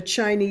 and a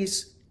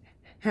Chinese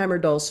hammer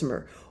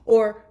dulcimer,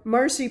 or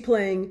Marcy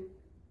playing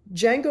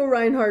Django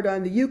Reinhardt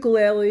on the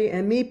ukulele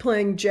and me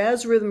playing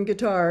jazz rhythm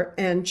guitar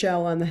and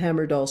Chao on the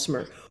hammer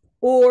dulcimer.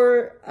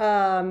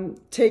 Or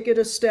take it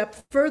a step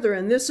further,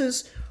 and this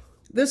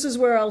is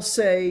where I'll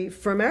say,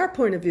 from our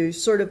point of view,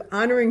 sort of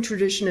honoring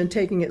tradition and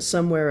taking it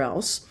somewhere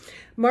else.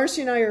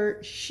 Marcy and I are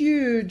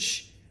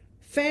huge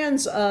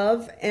fans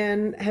of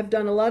and have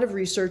done a lot of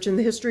research in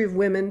the history of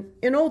women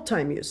in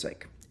old-time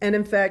music. And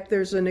in fact,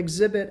 there's an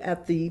exhibit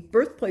at the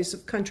Birthplace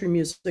of Country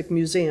Music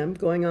Museum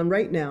going on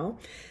right now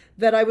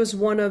that I was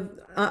one of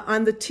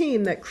on the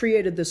team that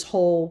created this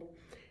whole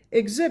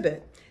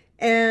exhibit.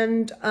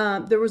 And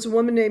there was a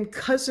woman named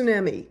Cousin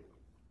Emmy,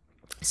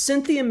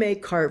 Cynthia May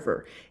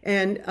Carver.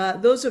 And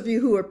those of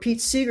you who are Pete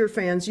Seeger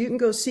fans, you can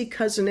go see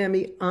Cousin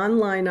Emmy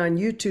online on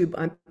YouTube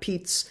on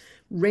Pete's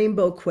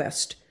Rainbow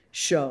Quest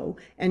show.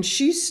 And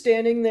she's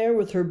standing there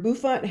with her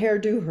bouffant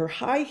hairdo, her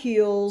high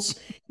heels,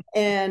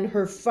 and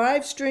her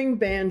 5-string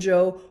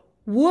banjo,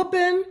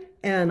 whooping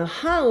and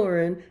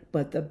hollering,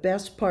 but the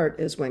best part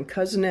is when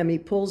Cousin Emmy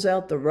pulls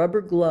out the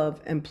rubber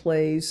glove and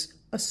plays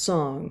a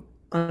song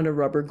on a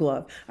rubber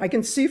glove. I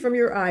can see from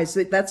your eyes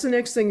that that's the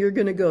next thing you're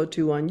going to go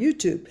to on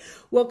YouTube.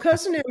 Well,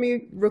 Cousin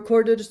Emmy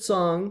recorded a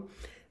song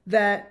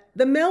that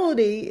the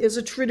melody is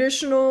a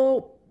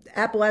traditional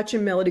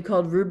Appalachian melody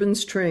called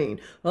Reuben's Train.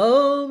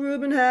 Oh,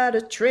 Reuben had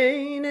a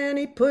train and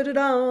he put it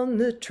on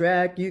the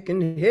track. You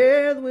can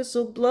hear the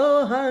whistle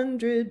blow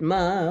 100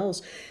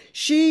 miles.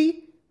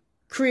 She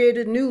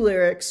created new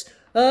lyrics.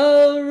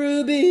 Oh,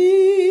 Ruby,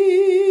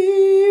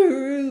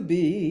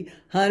 Ruby,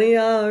 honey,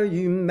 are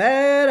you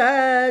mad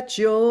at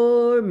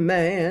your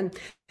man?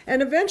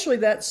 And eventually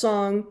that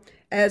song,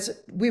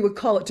 as we would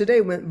call it today,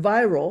 went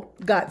viral,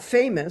 got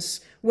famous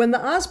when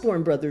the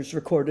Osborne brothers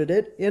recorded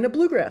it in a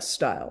bluegrass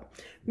style.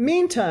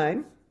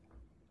 Meantime,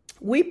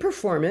 we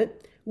perform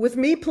it with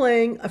me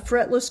playing a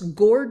fretless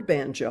gourd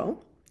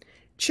banjo,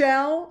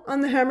 Chao on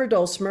the hammer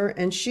dulcimer,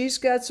 and she's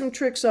got some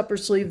tricks up her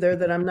sleeve there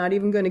that I'm not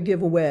even going to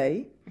give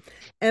away,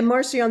 and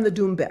Marcy on the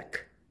doumbek.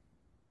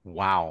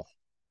 Wow.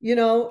 You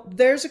know,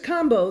 there's a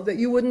combo that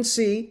you wouldn't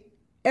see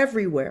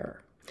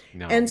everywhere.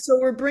 No. And so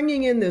we're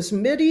bringing in this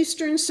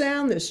Mideastern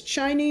sound, this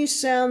Chinese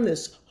sound,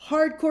 this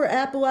hardcore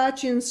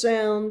Appalachian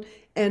sound,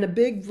 and a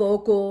big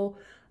vocal,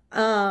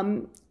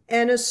 and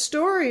a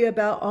story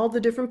about all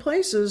the different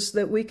places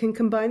that we can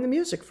combine the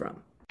music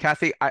from.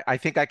 Cathy, I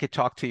think I could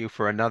talk to you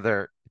for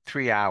another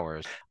 3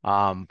 hours.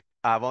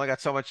 I've only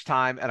got so much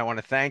time, and I want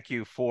to thank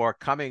you for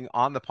coming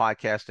on the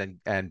podcast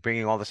and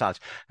bringing all this out.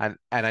 And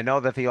I know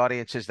that the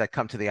audiences that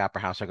come to the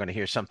Opera House are going to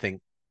hear something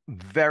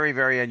very,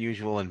 very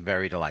unusual and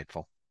very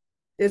delightful.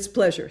 It's a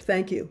pleasure.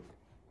 Thank you.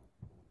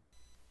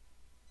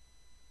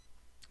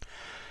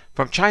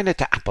 From China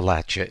to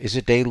Appalachia is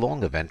a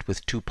day-long event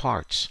with 2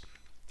 parts.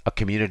 A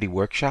community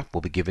workshop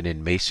will be given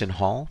in Mason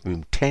Hall,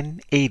 room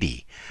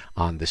 1080,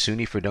 on the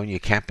SUNY Fredonia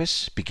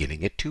campus,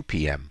 beginning at 2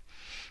 p.m.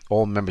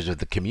 All members of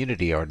the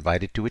community are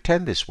invited to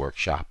attend this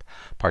workshop.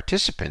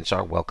 Participants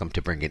are welcome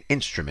to bring an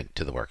instrument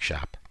to the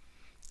workshop.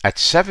 At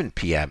 7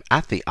 p.m.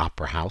 at the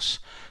Opera House,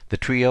 the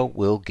trio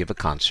will give a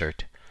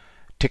concert.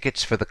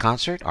 Tickets for the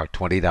concert are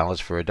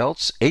 $20 for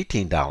adults,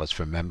 $18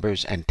 for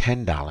members, and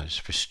 $10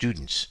 for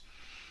students.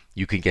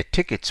 You can get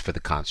tickets for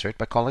the concert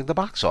by calling the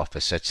box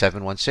office at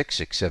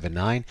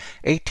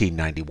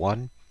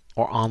 716-679-1891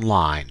 or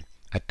online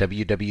at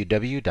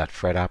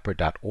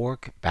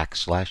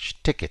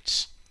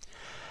www.fredopera.org/tickets.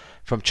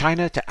 From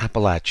China to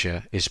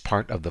Appalachia is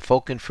part of the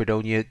Folk and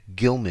Fredonia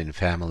Gilman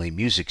family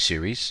music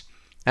series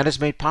and is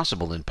made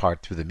possible in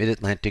part through the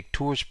Mid-Atlantic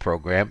Tours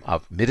program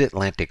of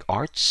Mid-Atlantic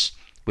Arts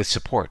with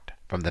support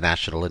from the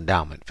National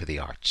Endowment for the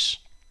Arts.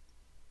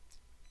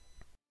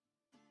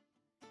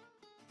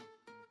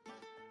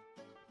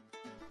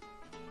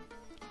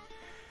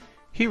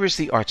 Here is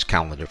the arts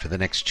calendar for the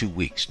next 2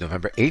 weeks,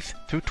 November 8th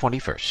through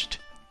 21st.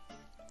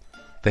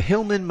 The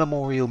Hillman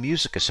Memorial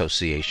Music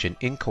Association,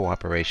 in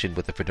cooperation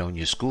with the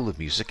Fredonia School of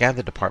Music and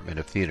the Department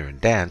of Theater and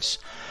Dance,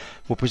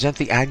 will present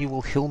the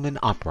annual Hillman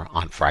Opera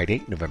on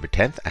Friday, November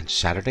 10th and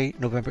Saturday,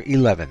 November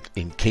 11th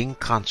in King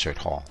Concert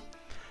Hall.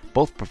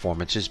 Both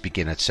performances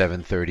begin at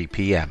 7:30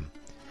 p.m.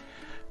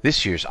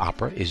 This year's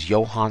opera is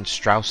Johann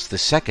Strauss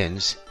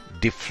II's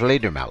Die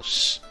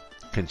Fledermaus,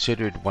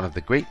 considered one of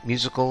the great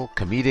musical,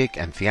 comedic,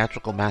 and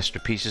theatrical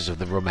masterpieces of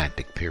the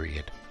Romantic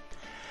period.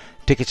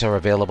 Tickets are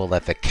available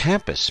at the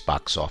campus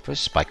box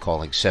office by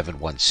calling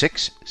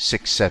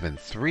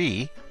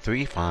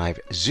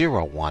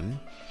 716-673-3501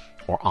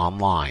 or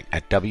online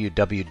at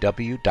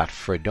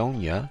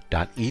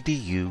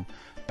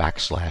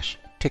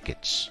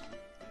www.fredonia.edu/tickets.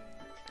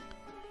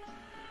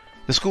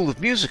 The School of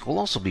Music will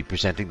also be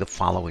presenting the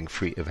following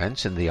free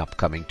events in the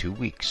upcoming 2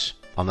 weeks.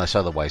 Unless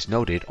otherwise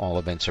noted, all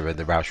events are in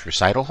the Roush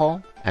Recital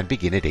Hall and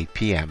begin at 8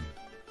 p.m.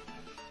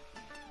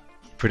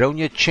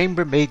 Fredonia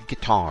Chambermaid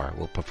Guitar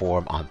will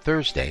perform on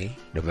Thursday,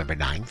 November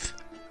 9th.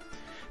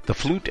 The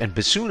Flute and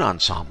Bassoon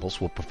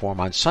Ensembles will perform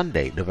on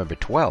Sunday, November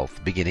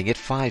 12th, beginning at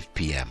 5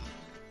 p.m.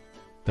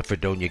 The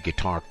Fredonia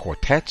Guitar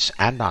Quartets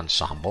and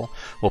Ensemble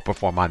will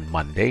perform on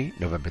Monday,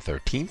 November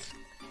 13th.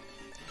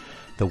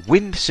 The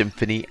Wind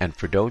Symphony and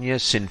Fredonia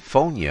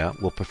Sinfonia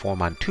will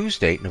perform on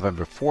Tuesday,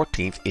 November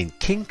 14th in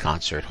King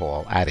Concert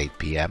Hall at 8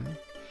 p.m.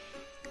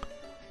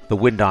 The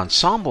Wind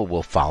Ensemble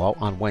will follow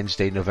on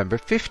Wednesday, November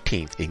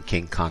 15th in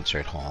King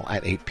Concert Hall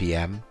at 8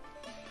 p.m.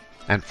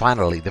 And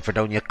finally, the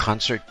Fredonia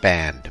Concert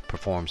Band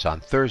performs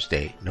on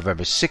Thursday,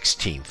 November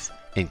 16th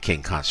in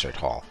King Concert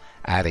Hall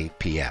at 8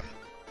 p.m.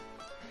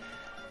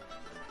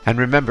 And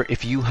remember,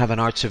 if you have an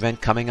arts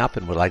event coming up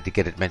and would like to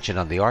get it mentioned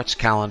on the arts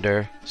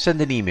calendar,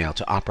 send an email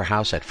to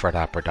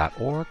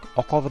operahouse@fredopera.org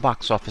or call the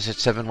box office at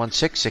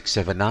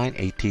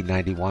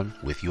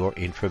 716-679-1891 with your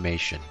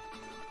information.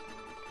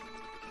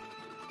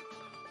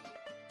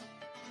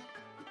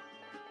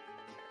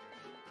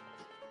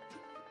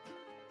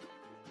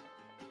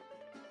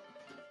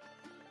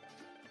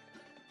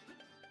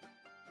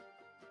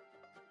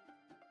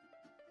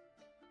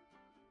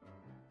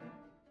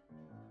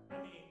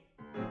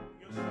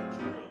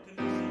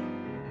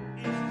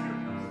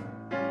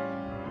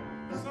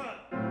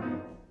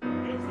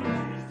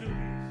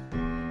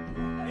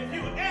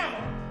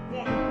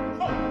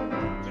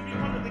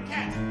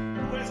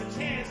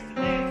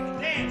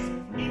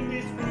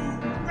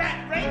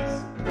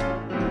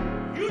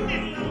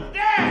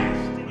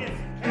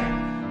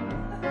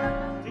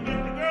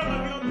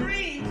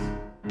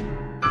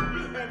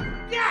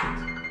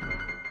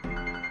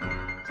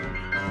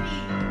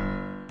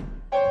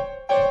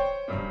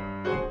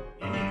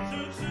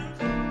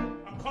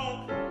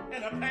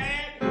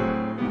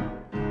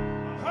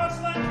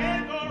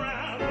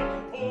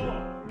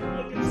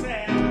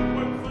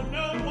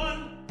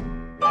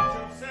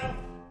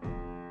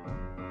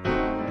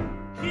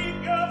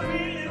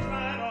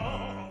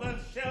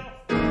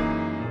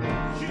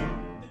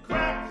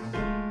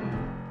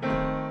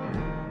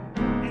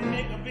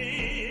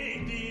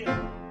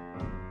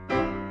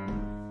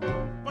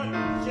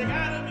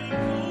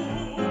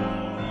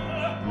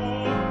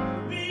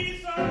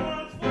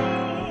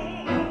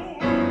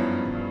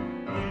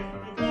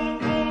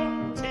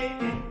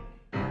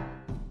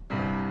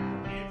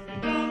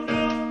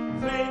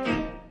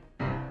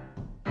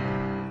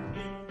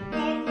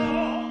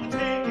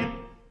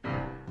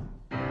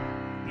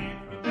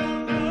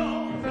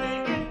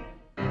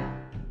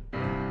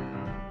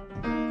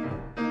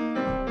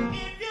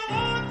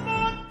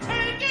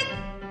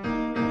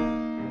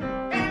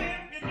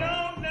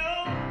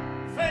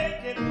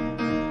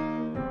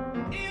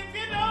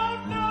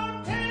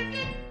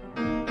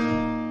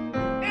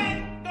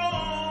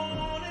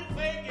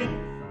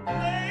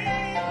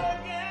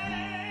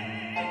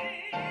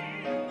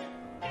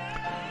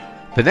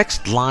 The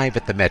next Live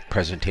at the Met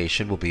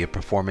presentation will be a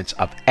performance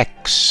of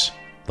X,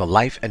 The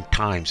Life and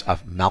Times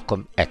of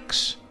Malcolm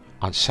X,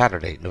 on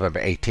Saturday,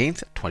 November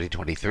 18th,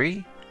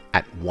 2023,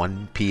 at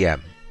 1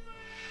 p.m.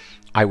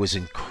 I was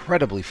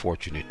incredibly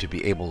fortunate to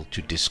be able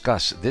to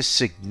discuss this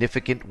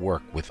significant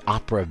work with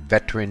opera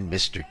veteran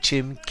Mr.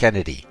 Tim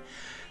Kennedy,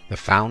 the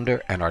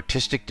founder and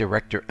artistic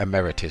director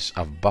emeritus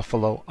of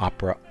Buffalo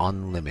Opera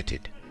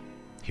Unlimited.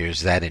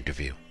 Here's that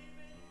interview.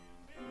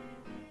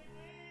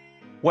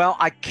 Well,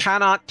 I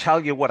cannot tell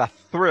you what a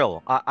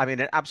thrill,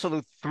 an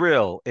absolute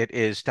thrill it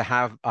is to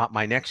have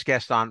my next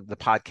guest on the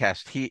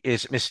podcast. He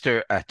is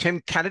Mr.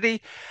 Tim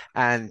Kennedy,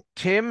 and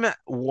Tim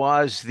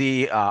was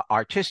the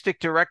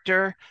artistic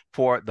director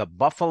for the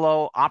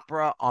Buffalo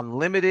Opera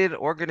Unlimited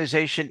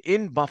organization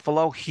in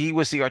Buffalo. He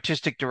was the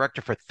artistic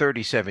director for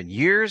 37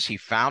 years. He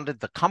founded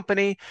the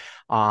company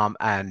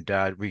and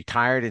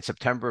retired in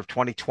September of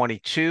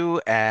 2022.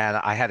 And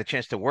I had a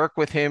chance to work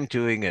with him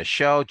doing a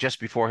show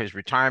just before his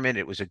retirement.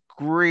 It was a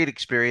great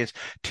experience.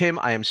 Tim,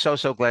 I am so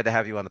glad to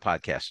have you on the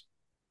podcast.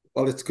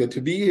 Well, it's good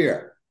to be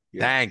here.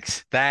 Yeah.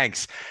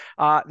 Thanks.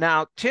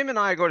 Now, Tim and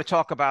I are going to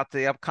talk about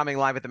the upcoming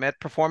Live at the Met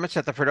performance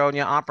at the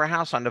Fredonia Opera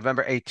House on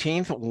November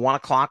 18th, 1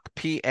 o'clock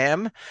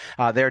p.m.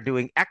 They're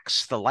doing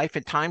X, The Life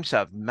and Times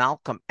of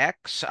Malcolm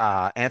X.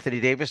 Anthony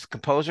Davis, the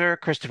composer,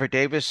 Christopher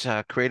Davis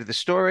created the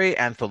story,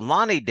 and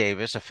Thulani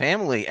Davis, a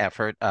family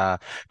effort,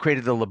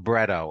 created the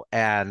libretto.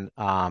 And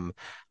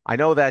I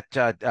know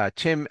that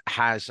Tim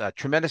has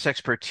tremendous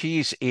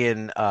expertise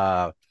in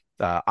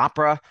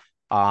opera,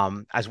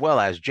 as well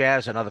as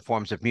jazz and other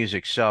forms of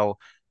music. So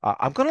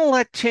I'm going to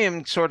let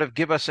Tim sort of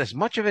give us as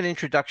much of an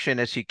introduction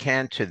as he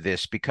can to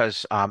this,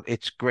 because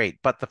it's great.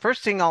 But the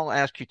first thing I'll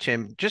ask you,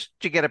 Tim, just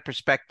to get a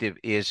perspective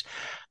is,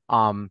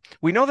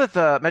 we know that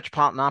the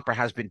Metropolitan Opera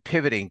has been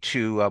pivoting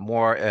to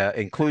more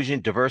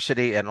inclusion,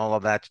 diversity, and all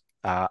of that,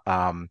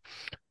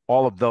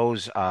 all of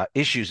those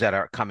issues that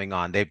are coming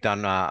on. They've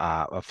done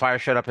a Fire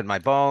Shut Up in My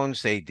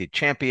Bones. They did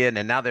Champion,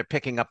 and now they're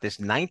picking up this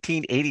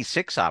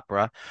 1986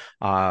 opera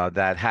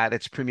that had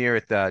its premiere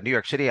at the New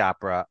York City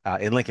Opera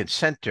in Lincoln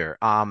Center.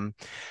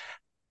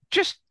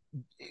 Just,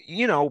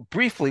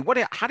 briefly,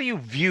 how do you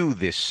view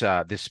this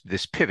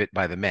this pivot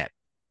by the Met?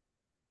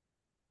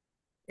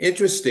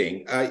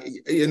 Interesting.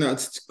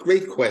 It's a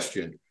great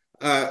question.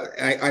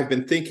 I've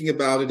been thinking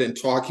about it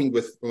and talking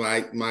with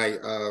my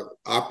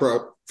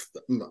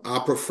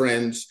opera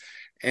friends,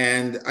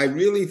 and I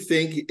really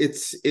think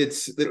it's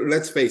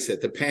let's face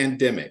it, the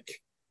pandemic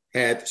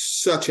had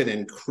such an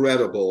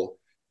incredible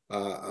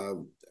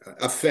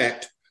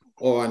effect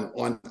on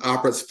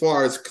opera as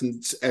far as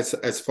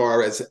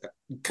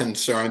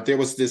concerned. There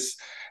was this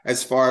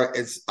as far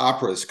as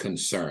opera is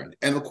concerned,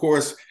 and of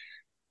course,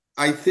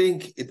 I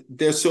think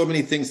there's so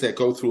many things that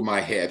go through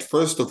my head.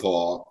 First of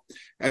all,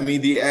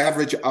 the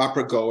average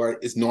opera goer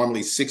is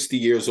normally 60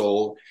 years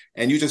old,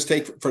 and you just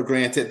take for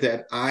granted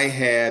that I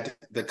had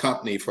the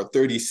company for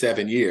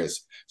 37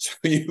 years. So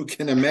you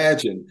can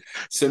imagine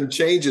some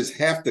changes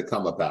have to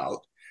come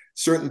about.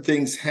 Certain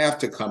things have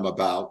to come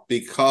about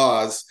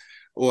because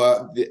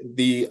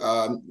the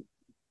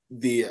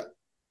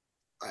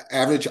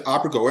average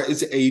opera goer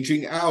is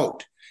aging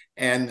out.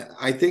 And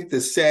I think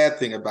the sad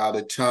thing about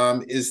it,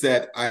 Tom, is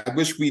that I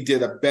wish we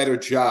did a better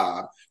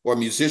job, or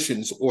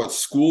musicians or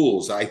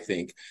schools, I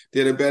think,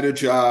 did a better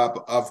job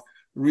of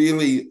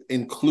really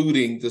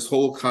including this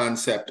whole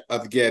concept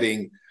of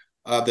getting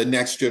the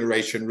next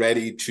generation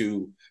ready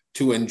to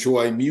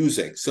enjoy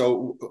music.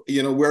 So,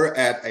 we're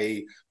at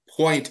a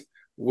point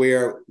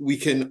where we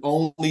can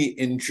only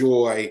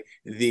enjoy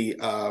the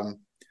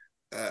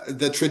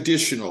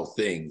traditional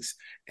things.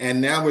 And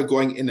now we're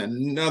going in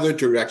another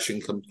direction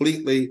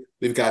completely.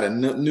 We've got a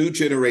new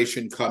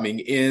generation coming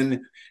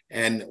in.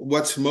 And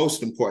what's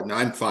most important,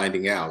 I'm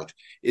finding out,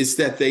 is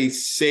that they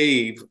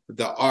save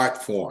the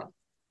art form.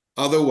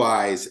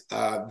 Otherwise,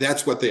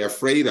 that's what they're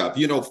afraid of.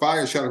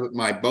 Fire Shut Up with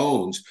My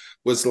Bones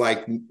was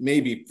like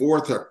maybe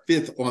fourth or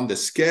fifth on the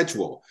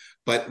schedule.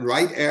 But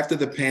right after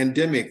the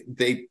pandemic,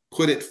 they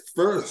put it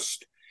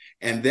first.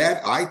 And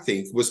that, I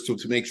think, was to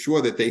make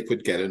sure that they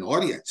could get an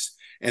audience.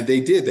 And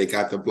they did. They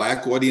got the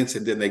Black audience,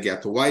 and then they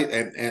got the white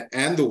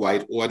and the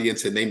white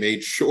audience, and they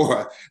made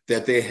sure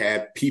that they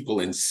had people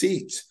in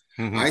seats.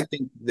 Mm-hmm. I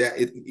think that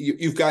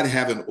you've got to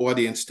have an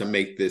audience to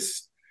make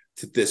this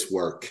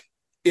work,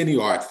 any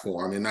art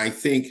form. And I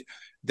think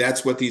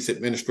that's what these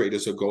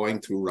administrators are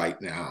going through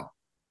right now.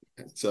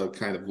 It's a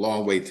kind of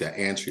long way to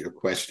answer your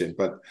question.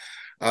 But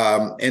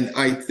and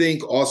I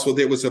think also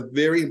there was a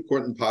very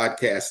important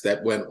podcast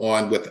that went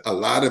on with a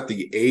lot of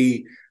the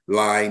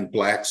A-line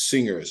Black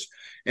singers.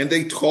 And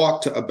they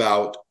talked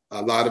about a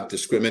lot of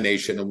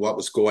discrimination and what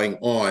was going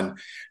on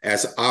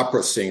as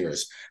opera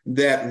singers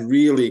that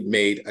really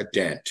made a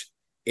dent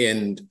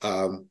in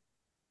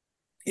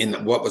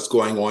what was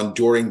going on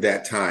during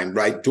that time,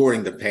 right,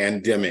 during the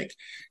pandemic.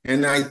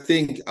 And I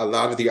think a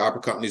lot of the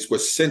opera companies were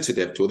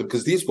sensitive to it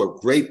because these were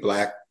great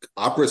Black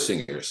opera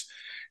singers.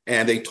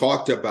 And they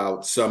talked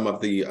about some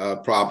of the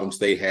problems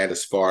they had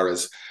as far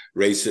as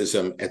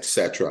racism, et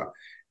cetera.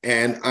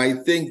 And I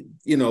think,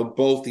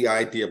 both the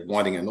idea of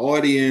wanting an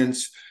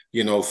audience,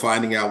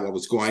 finding out what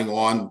was going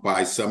on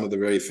by some of the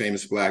very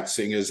famous Black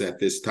singers at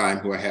this time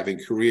who are having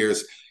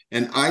careers.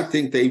 And I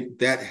think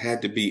that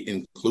had to be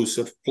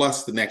inclusive,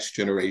 plus the next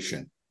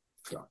generation.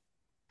 So.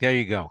 There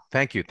you go.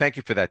 Thank you. Thank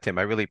you for that, Tim.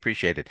 I really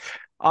appreciate it.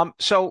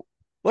 So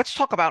let's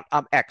talk about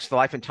X, the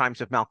life and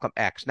times of Malcolm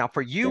X. Now,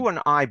 for you and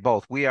I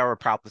both, we are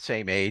about the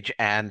same age,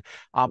 and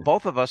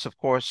both of us, of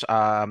course,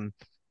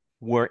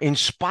 were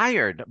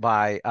inspired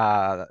by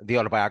the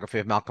Autobiography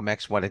of Malcolm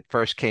X when it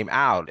first came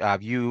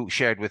out. You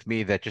shared with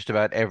me that just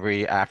about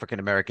every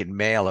African-American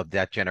male of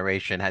that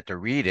generation had to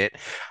read it.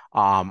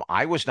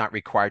 I was not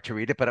required to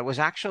read it, but it was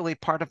actually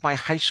part of my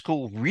high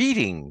school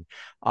reading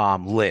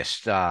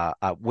list,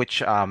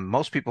 which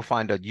most people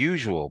find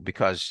unusual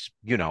because,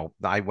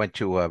 I went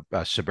to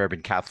a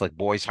suburban Catholic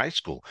boys' high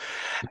school.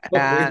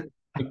 And,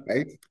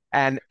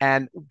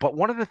 but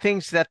one of the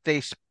things that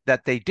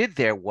they did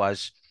there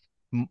was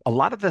a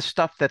lot of the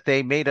stuff that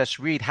they made us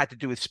read had to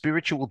do with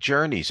spiritual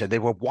journeys, and they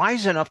were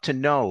wise enough to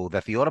know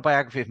that the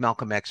Autobiography of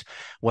Malcolm X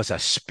was a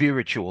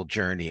spiritual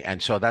journey,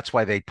 and so that's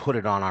why they put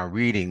it on our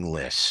reading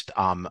list,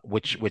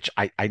 which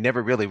I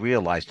never really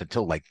realized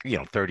until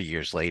 30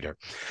 years later.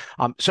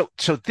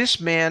 So this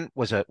man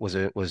was a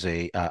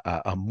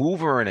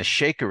mover and a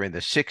shaker in the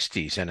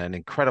 60s and an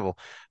incredible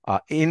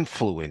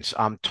influence.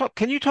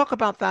 Can you talk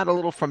about that a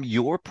little from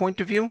your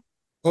point of view?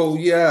 Oh,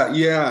 yeah.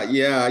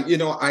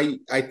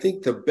 I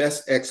think the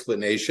best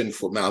explanation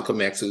for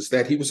Malcolm X is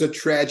that he was a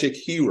tragic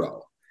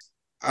hero.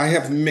 I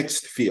have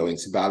mixed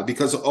feelings about it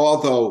because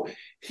although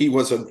he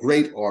was a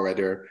great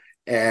orator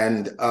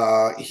and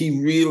he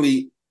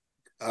really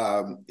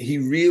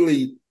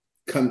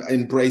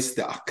embraced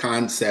the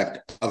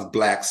concept of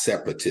Black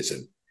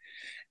separatism.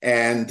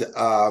 And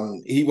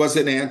he was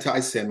an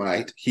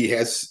anti-Semite.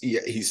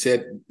 He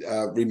said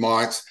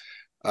remarks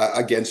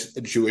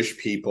against Jewish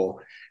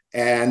people.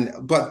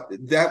 But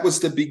that was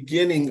the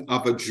beginning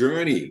of a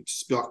journey,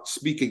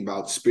 speaking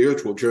about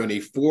spiritual journey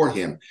for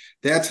him.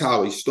 That's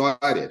how he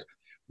started.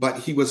 But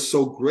he was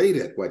so great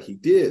at what he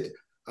did.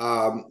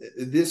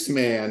 This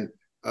man,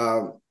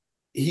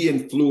 he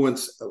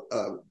influenced,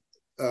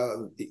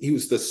 he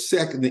was the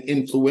second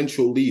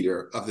influential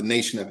leader of the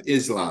Nation of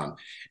Islam.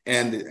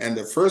 And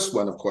the first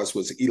one, of course,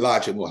 was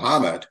Elijah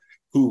Muhammad,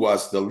 who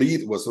was the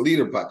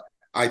leader. But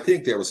I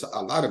think there was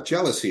a lot of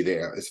jealousy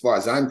there, as far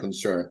as I'm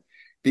concerned,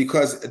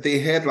 because they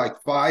had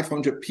like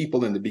 500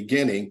 people in the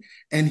beginning,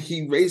 and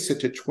he raised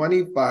it to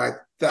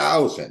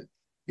 25,000,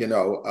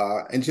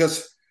 and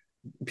just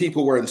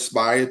people were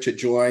inspired to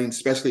join,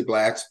 especially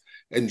Blacks,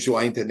 and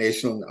joined the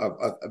Nation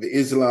of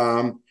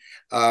Islam.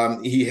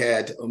 He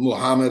had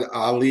Muhammad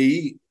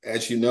Ali,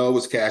 as you know,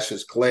 was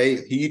Cassius Clay.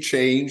 He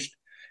changed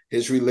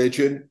his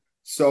religion.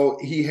 So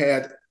he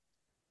had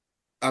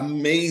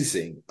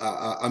amazing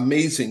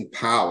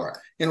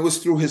power, and it was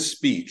through his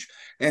speech.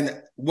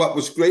 And what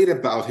was great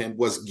about him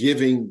was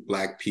giving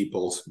Black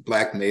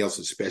males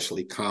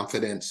especially,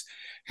 confidence,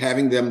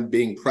 having them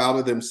being proud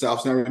of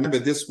themselves. Now, remember,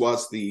 this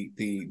was the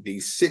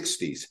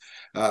 60s,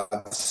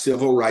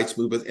 civil rights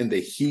movement in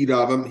the heat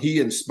of them. He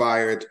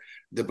inspired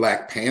the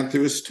Black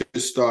Panthers to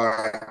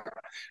start.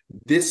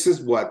 This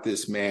is what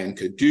this man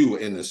could do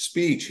in a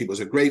speech. He was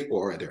a great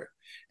orator.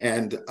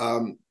 And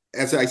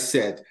as I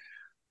said,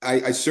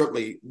 I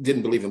certainly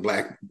didn't believe in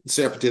Black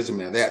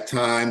separatism at that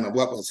time.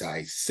 What was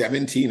I,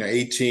 17 or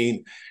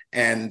 18?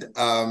 And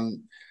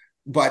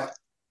but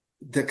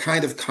the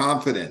kind of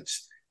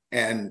confidence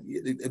and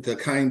the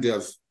kind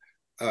of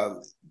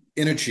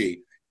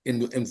energy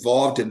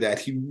involved in that,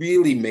 he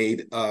really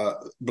made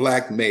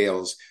Black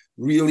males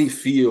really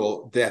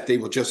feel that they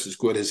were just as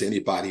good as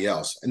anybody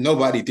else. And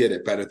nobody did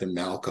it better than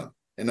Malcolm.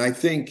 And I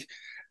think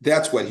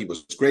that's what he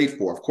was great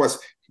for. Of course,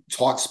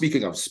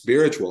 speaking of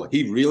spiritual,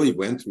 he really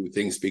went through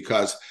things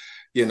because,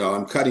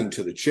 I'm cutting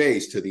to the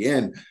chase, to the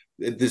end.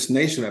 This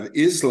Nation of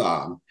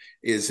Islam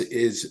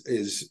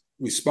is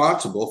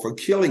responsible for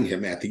killing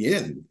him at the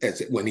end,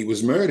 when he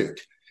was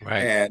murdered, right?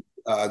 And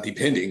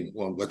depending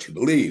on what you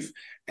believe.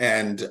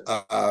 And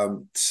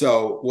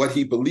so what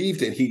he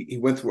believed in, he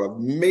went through a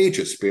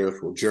major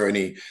spiritual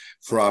journey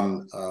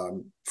from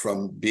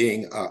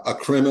being a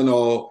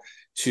criminal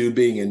to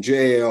being in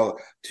jail,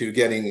 to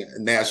getting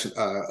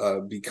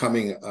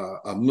becoming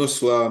a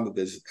Muslim,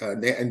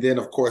 and then,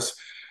 of course,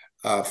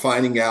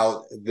 finding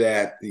out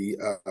that the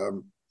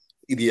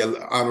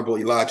Honorable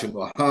Elijah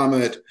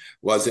Muhammad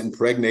was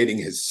impregnating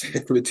his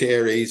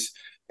secretaries,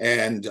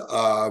 and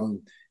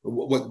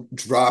what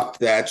dropped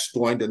that,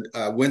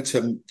 went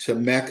to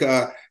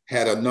Mecca,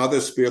 had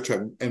another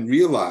spiritual, and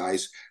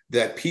realized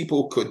that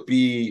people could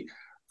be,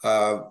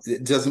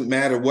 it doesn't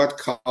matter what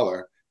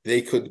color, they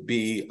could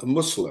be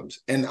Muslims.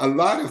 And a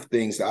lot of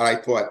things that I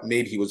thought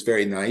maybe he was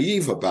very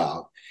naive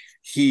about,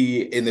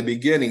 he, in the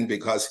beginning,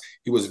 because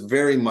he was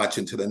very much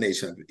into the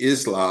Nation of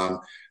Islam,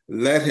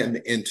 led him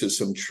into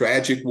some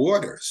tragic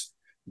waters.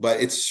 But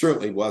it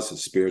certainly was a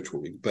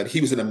spiritual, but he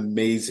was an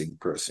amazing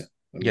person.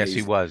 Yes,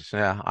 he Amazing. was.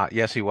 Yeah,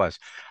 yes, he was.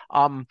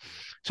 Um,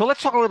 so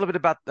let's talk a little bit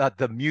about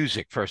the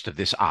music first of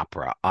this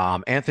opera.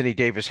 Anthony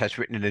Davis has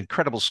written an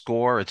incredible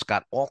score. It's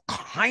got all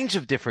kinds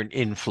of different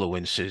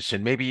influences,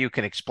 and maybe you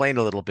can explain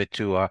a little bit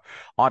to our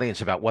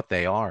audience about what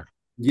they are.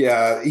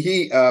 Yeah,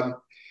 his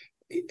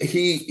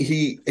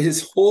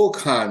whole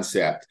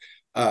concept.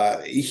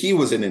 He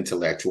was an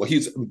intellectual.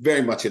 He's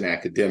very much an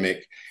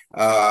academic.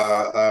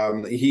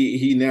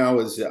 He now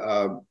is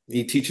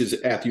he teaches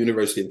at the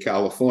University of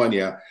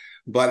California.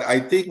 But I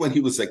think when he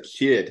was a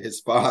kid,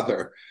 his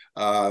father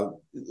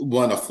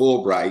won a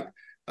Fulbright,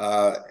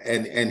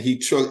 and he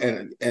took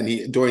and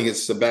he during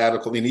his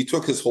sabbatical, and he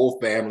took his whole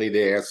family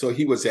there. So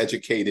he was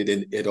educated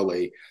in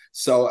Italy.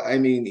 So I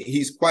mean,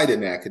 he's quite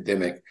an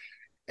academic,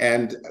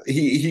 and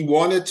he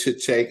wanted to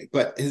take,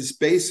 but his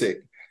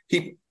basic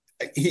he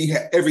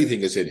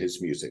everything is in his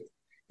music.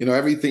 You know,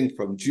 everything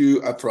from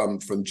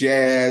from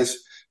jazz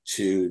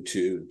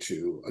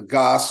to a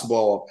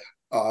gospel,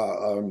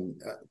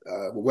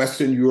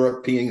 Western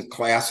European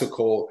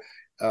classical,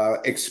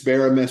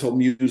 experimental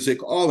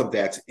music, all of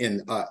that's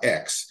in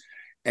X.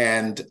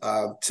 And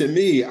to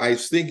me, I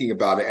was thinking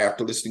about it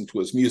after listening to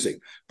his music,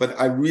 but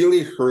I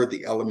really heard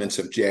the elements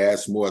of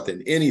jazz more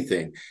than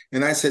anything.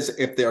 And I says,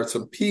 if there are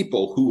some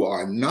people who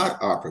are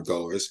not opera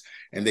goers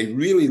and they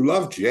really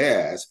love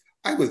jazz,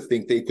 I would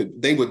think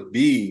they would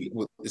be,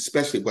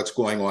 especially what's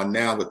going on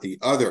now with the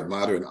other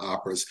modern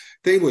operas,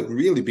 they would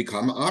really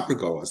become opera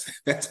goers.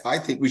 I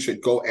think we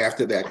should go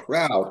after that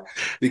crowd,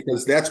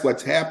 because that's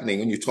what's happening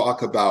when you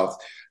talk about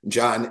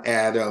John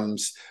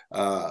Adams,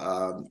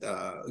 the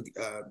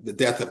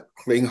death of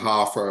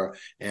Klinghoffer,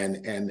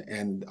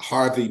 and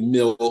Harvey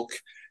Milk,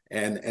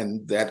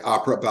 and that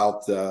opera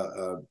about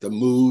the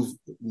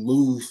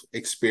move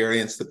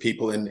experience, the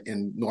people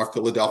in North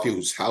Philadelphia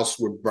whose house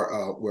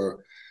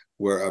were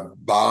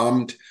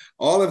bombed.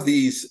 All of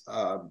these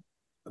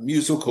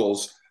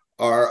musicals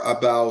are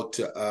about,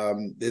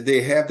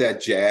 they have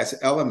that jazz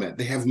element.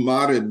 They have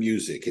modern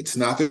music. It's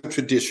not the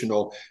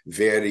traditional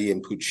Verdi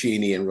and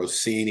Puccini and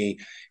Rossini.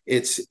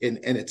 It's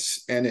that's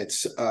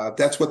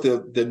what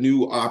the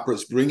new opera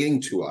is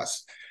bringing to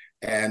us.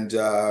 And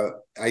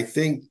I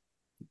think,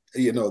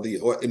 you know,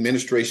 the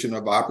administration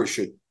of opera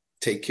should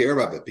take care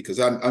of it, because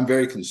I'm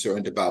very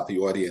concerned about the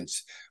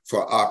audience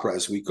for opera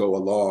as we go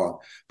along.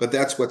 But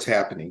that's what's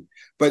happening.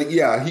 But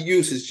yeah, he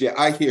uses jazz.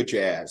 I hear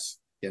jazz.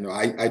 You know,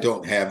 I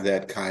don't have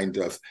that kind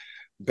of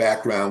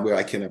background where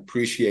I can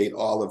appreciate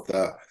all of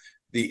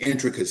the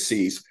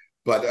intricacies.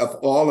 But of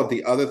all of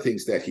the other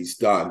things that he's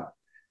done,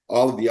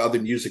 all of the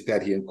other music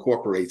that he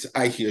incorporates,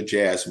 I hear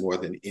jazz more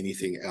than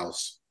anything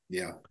else.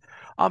 Yeah.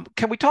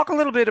 Can we talk a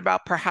little bit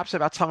about perhaps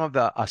about some of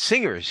the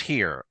singers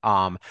here?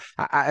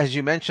 As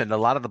you mentioned, a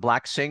lot of the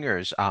black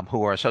singers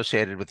who are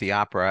associated with the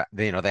opera,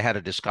 you know, they had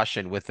a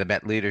discussion with the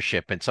Met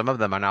leadership, and some of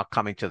them are now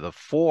coming to the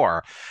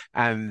fore.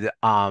 And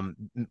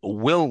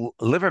Will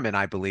Liverman,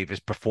 I believe, is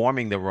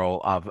performing the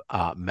role of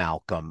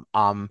Malcolm.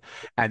 And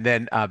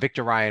then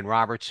Victor Ryan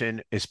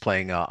Robertson is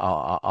playing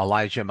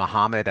Elijah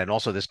Muhammad, and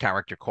also this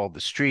character called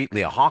the Street.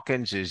 Leah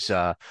Hawkins is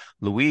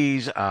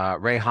Louise.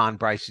 Rayhan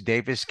Bryce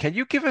Davis. Can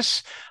you give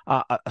us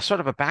a sort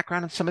of a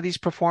background on some of these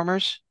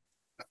performers?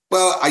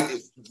 Well,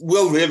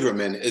 Will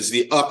Liverman is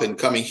the up and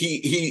coming.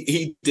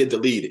 He did the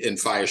lead in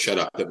Fire Shut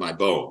Up at My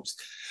Bones,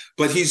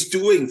 but he's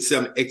doing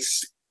some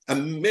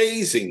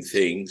amazing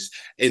things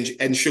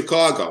in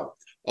Chicago.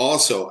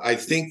 Also, I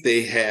think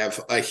they have.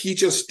 He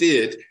just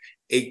did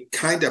a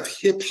kind of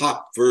hip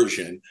hop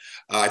version,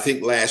 I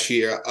think last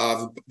year,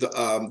 of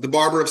the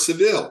Barber of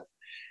Seville.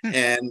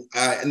 And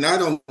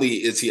not only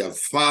is he a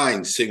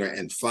fine singer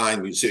and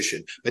fine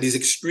musician, but he's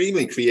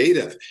extremely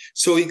creative.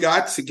 So he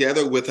got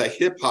together with a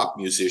hip hop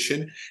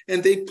musician,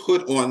 and they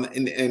put on,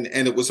 and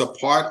it was a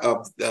part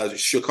of the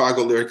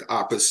Chicago Lyric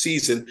Opera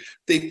season.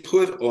 They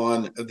put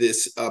on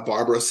this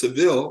Barbara of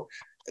Seville,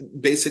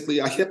 basically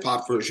a hip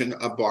hop version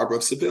of Barbara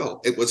of Seville.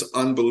 It was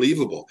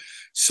unbelievable.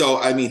 So,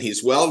 I mean,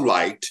 he's well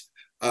liked.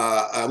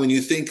 When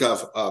you think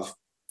of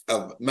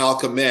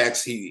Malcolm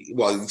X, he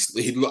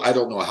I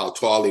don't know how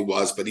tall he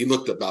was, but he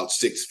looked about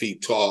 6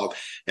 feet tall.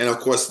 And of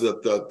course,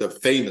 the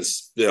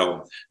famous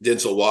film,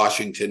 Denzel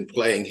Washington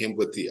playing him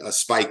with the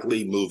Spike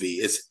Lee movie,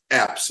 is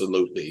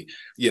absolutely,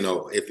 you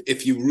know,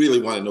 if you really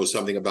want to know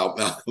something about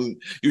Malcolm,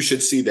 you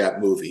should see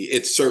that movie.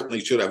 It certainly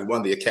should have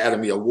won the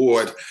Academy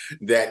Award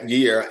that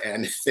year,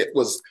 and it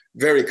was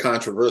very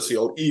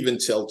controversial even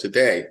till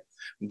today.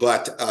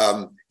 But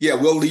yeah,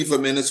 Will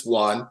Lieberman is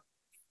one.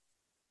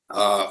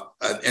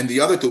 And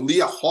the other two,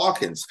 Leah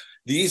Hawkins,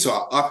 these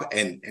are up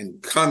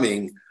and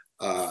coming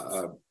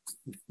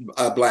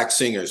black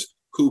singers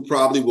who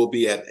probably will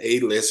be at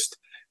A-list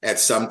at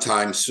some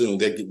time soon.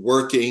 They're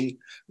working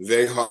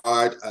very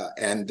hard,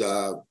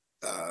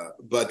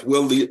 but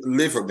Will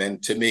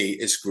Liverman, to me,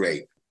 is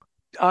great.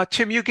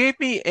 Tim, you gave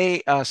me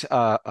a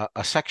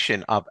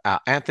section of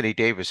Anthony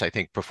Davis, I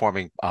think,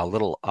 performing a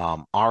little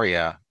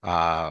aria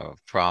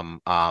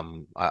from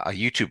a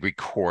YouTube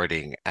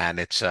recording, and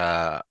it's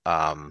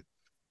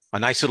A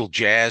nice little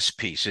jazz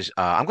piece.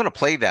 I'm going to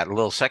play that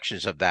little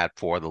sections of that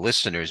for the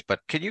listeners, but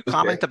can you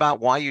comment Okay. about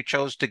why you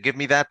chose to give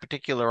me that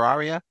particular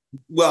aria?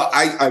 Well,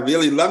 I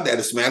really love that.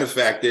 As a matter of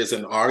fact, there's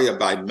an aria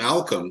by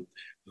Malcolm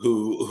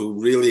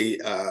who really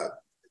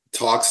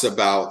talks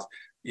about,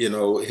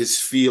 his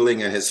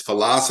feeling and his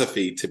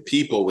philosophy to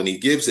people when he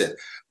gives it.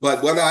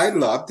 But what I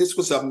loved, this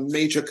was a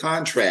major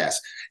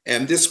contrast.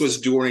 And this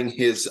was during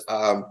his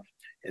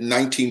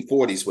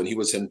 1940s when he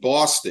was in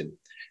Boston.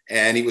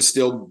 And he was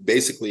still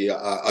basically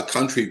a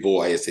country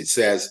boy, as it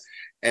says.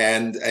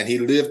 And he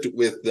lived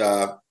with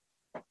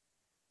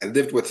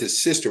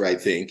his sister, I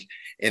think,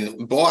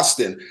 in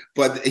Boston.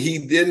 But he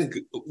then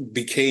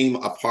became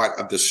a part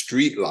of the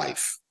street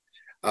life.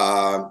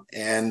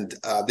 And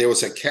there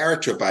was a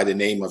character by the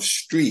name of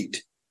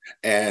Street,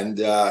 and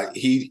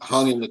he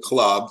hung in the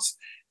clubs.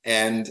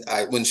 And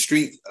when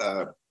Street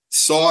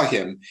saw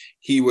him,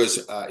 he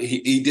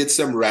did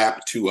some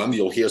rap to him.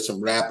 You'll hear some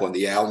rap on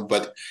the album,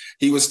 but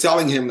he was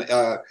telling him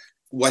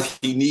what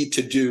he need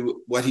to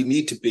do, what he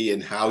need to be,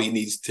 and how he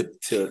needs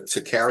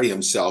to carry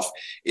himself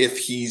if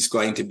he's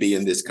going to be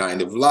in this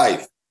kind of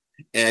life.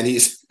 And he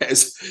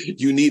says,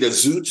 you need a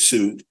zoot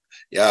suit,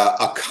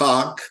 a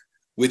conch,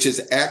 which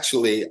is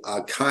actually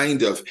a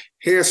kind of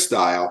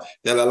hairstyle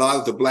that a lot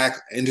of the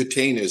Black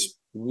entertainers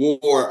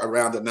wore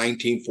around the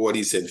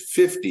 1940s and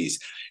 50s.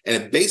 And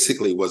it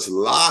basically was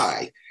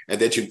lye, and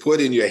that you put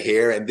in your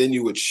hair and then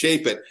you would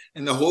shape it.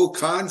 And the whole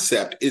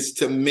concept is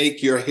to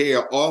make your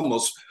hair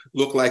almost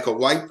look like a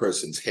white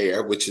person's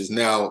hair, which is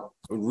now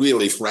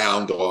really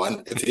frowned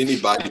on if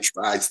anybody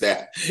tries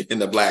that in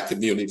the Black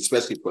community,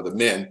 especially for the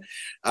men.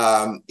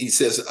 He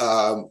says,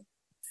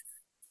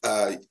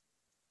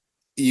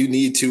 you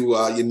need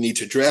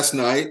to dress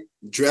nice.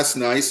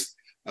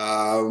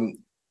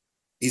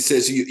 He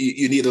says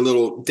you need a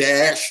little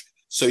dash,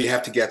 so you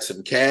have to get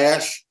some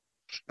cash.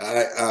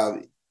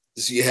 So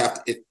you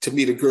have to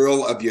meet a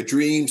girl of your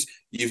dreams.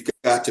 You've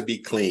got to be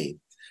clean.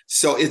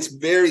 So it's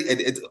very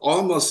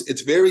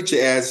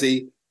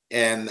jazzy.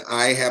 And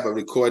I have a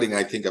recording,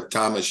 I think, of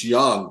Thomas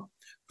Young,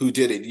 who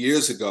did it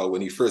years ago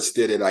when he first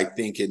did it, I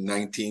think in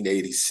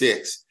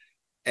 1986.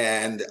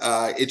 And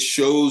it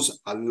shows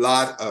a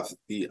lot of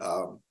the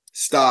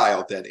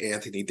style that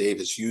Anthony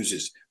Davis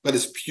uses, but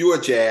it's pure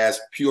jazz,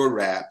 pure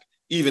rap,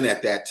 even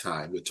at that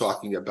time. We're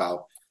talking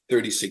about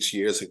 36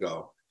 years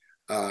ago.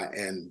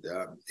 And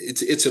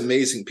it's an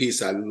amazing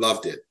piece. I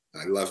loved it.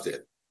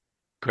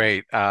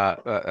 Great.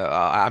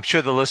 I'm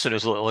sure the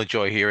listeners will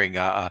enjoy hearing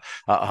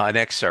an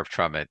excerpt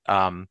from it.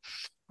 I'm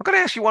going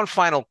to ask you one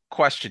final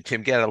question,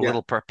 Tim. Get a Yeah.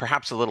 little,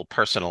 perhaps a little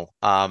personal.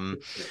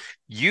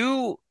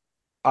 You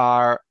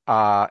are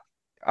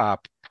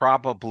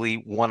probably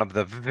one of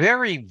the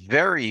very,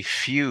 very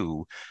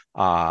few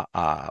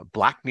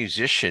Black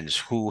musicians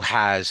who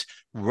has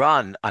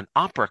run an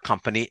opera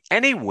company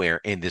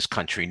anywhere in this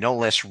country, no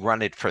less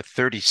run it for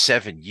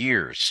 37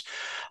 years.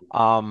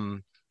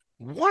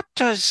 What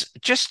does,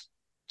 just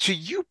to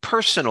you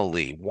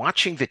personally,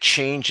 watching the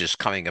changes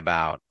coming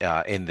about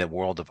in the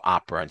world of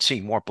opera and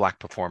seeing more Black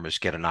performers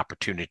get an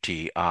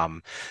opportunity,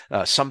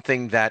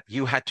 something that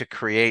you had to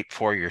create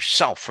for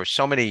yourself for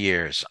so many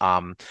years,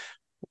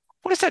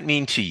 what does that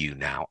mean to you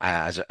now,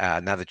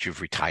 now that you've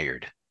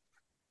retired?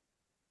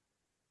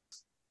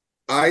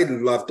 I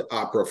loved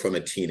opera from a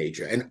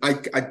teenager, and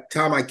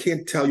Tom, I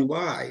can't tell you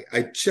why.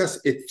 I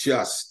just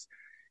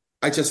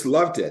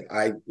loved it.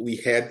 We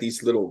had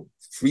these little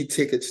free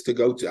tickets to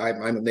go to.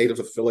 I'm a native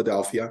of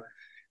Philadelphia,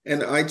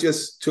 and I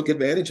just took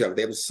advantage of it.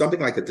 There was something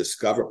like a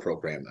Discover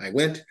program. I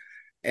went,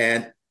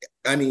 and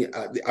I mean,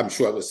 I'm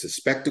sure it was a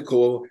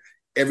spectacle,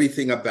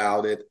 everything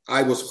about it.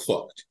 I was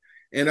hooked,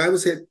 and I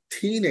was a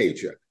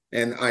teenager,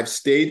 and I've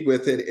stayed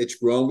with it. It's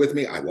grown with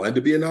me. I wanted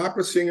to be an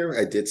opera singer.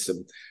 I did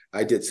some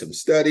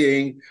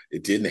studying.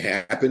 It didn't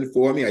happen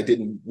for me. I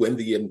didn't win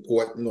the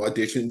important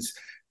auditions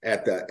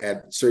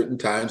at certain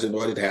times in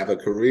order to have a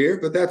career,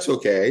 but that's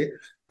okay.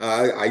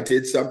 I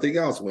did something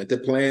else, went to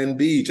Plan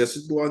B, just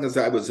as long as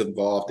I was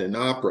involved in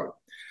opera.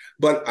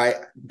 But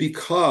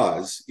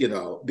because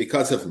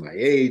of my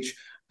age,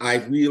 I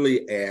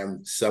really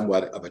am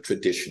somewhat of a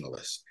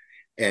traditionalist.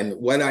 And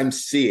what I'm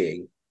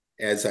seeing,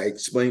 as I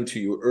explained to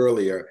you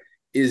earlier,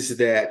 is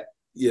that,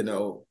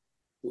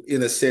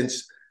 in a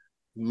sense,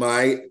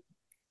 my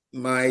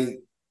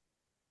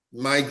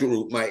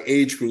group, my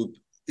age group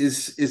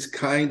is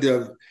kind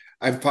of,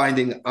 I'm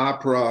finding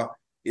opera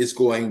is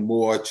going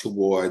more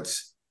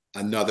towards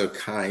another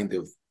kind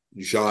of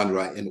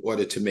genre in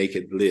order to make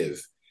it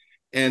live.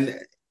 And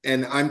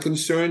I'm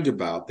concerned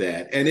about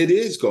that. And it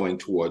is going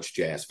towards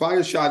jazz.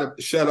 Fire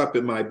shut up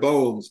in my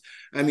bones.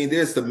 I mean,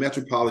 there's the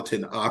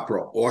Metropolitan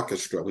Opera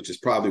Orchestra, which is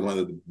probably one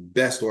of the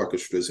best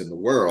orchestras in the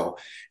world.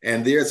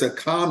 And there's a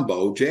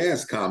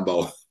jazz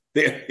combo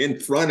there in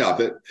front of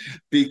it,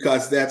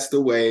 because that's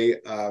the way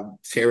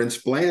Terence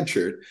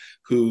Blanchard,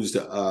 who's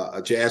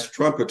a jazz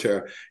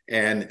trumpeter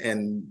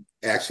and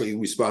actually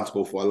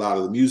responsible for a lot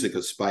of the music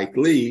of Spike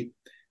Lee,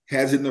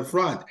 has in the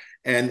front.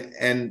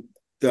 And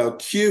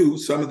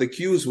some of the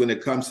cues when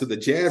it comes to the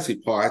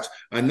jazzy parts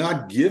are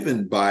not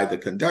given by the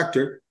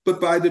conductor, but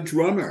by the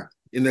drummer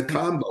in the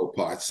combo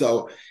part.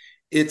 So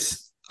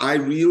I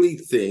really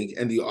think,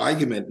 and the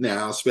argument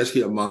now,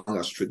 especially among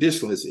us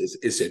traditionalists,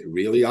 is it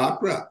really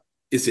opera?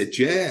 Is it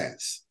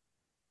jazz?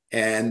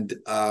 And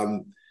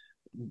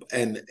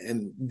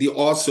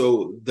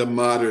also the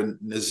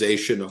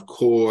modernization of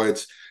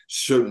chords,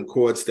 certain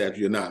chords that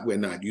we're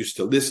not used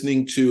to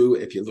listening to.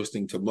 If you're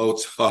listening to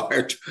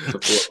Mozart or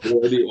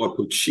Verdi or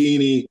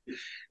Puccini,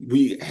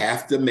 we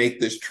have to make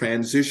this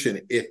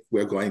transition if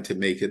we're going to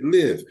make it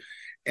live.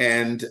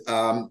 And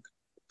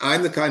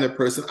I'm the kind of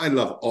person, I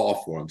love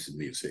all forms of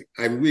music.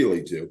 I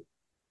really do.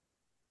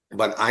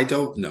 But I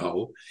don't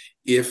know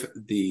if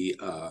the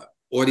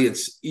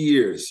audience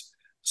ears,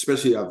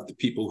 especially of the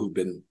people who've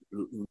been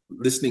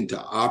listening to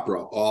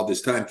opera all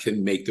this time,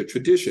 can make the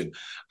tradition.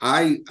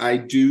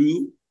 I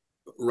do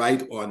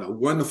write on a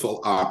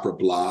wonderful opera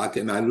blog,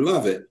 and I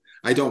love it.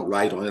 I don't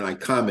write on it, I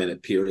comment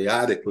it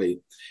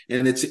periodically.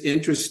 And it's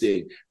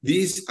interesting.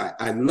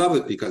 I love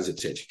it because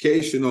it's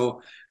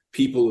educational.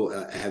 People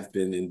have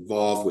been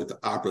involved with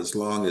opera as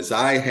long as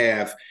I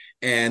have.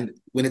 And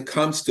when it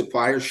comes to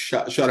Fire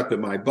Shut Up in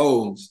My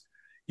Bones,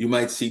 you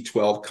might see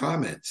 12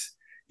 comments.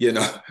 You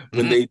know,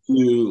 when they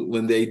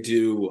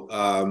do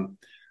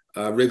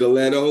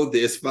Rigoletto,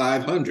 there's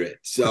 500.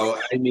 So,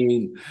 I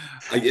mean,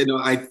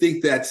 I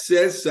think that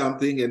says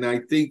something, and I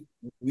think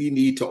we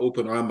need to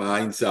open our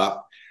minds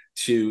up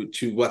to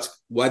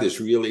what is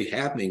really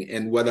happening.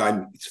 And what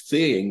I'm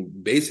saying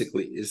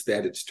basically is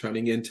that it's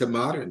turning into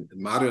modern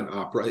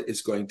opera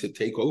is going to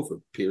take over,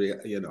 period,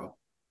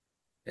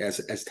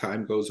 as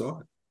time goes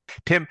on.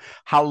 Tim,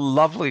 how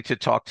lovely to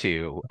talk to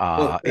you.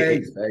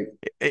 Thanks.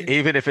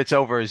 Even if it's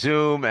over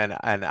Zoom, and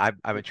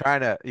I've been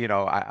trying to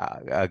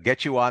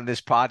get you on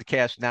this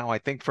podcast now, I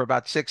think for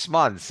about 6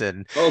 months.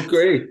 And oh,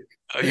 great.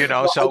 So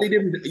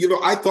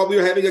I thought we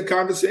were having a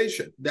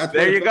conversation.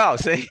 There you go.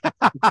 See,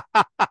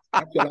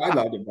 that's what I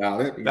loved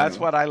about it. That's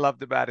what I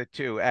loved about it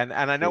too. And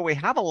I know we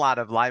have a lot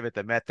of Live at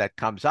the Met that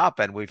comes up,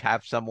 and we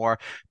have some more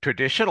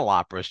traditional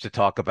operas to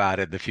talk about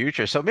in the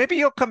future. So maybe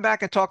you'll come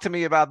back and talk to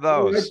me about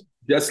those.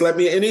 Just let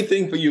me,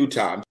 anything for you,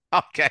 Tom.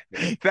 Okay.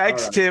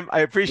 Thanks, right. Tim.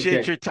 I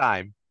appreciate your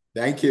time.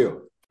 Thank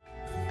you.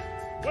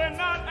 We're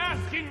not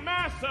asking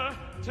Massa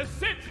to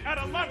sit at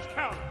a lunch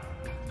counter.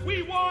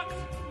 We want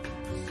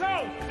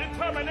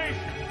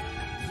self-determination.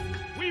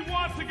 We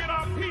want to get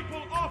our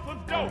people off of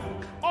dope,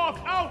 off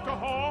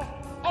alcohol,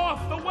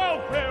 off the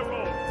welfare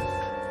rolls.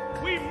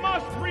 We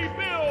must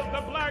rebuild the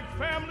black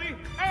family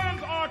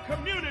and our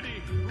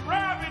community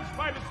ravaged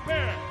by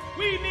despair.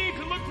 We need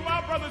to look to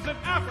our brothers in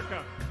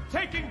Africa,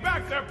 taking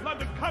back their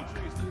plundered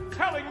countries,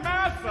 telling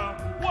Massa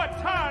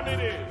what time it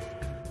is.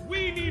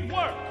 We need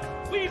work,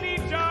 we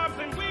need jobs,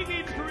 and we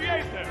need to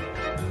create them.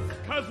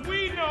 Because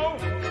we know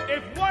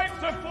if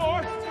whites are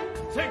forced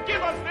to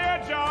give us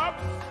their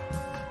jobs,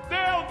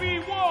 there'll be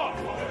war. A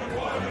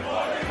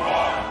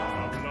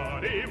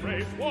bloody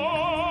race war.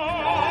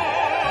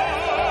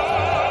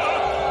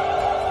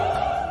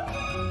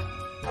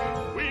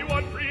 We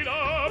want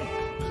freedom,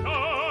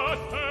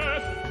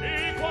 justice,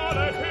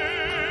 equality.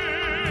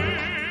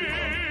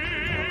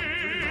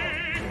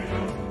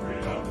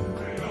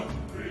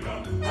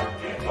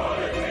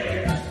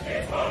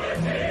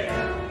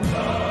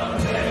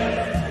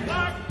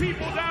 Black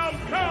people down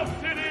South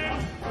City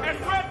and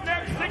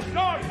rednecks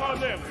ignore for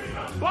them.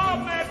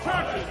 Bomb their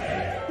churches.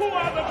 Who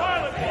are the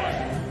violent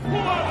ones? Who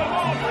are the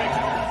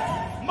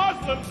lawbreakers?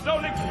 Muslims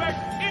don't expect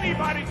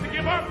anybody to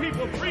give our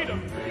people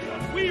freedom.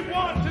 We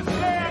want to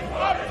stand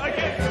up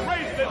against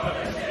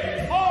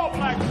racism. All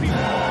black people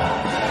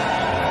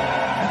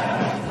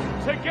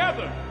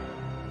together.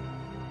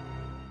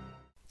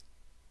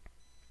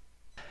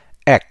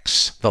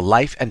 X, The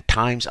Life and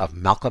Times of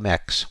Malcolm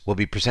X, will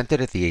be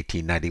presented at the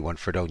 1891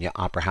 Fredonia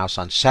Opera House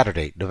on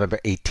Saturday, November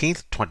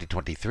 18th,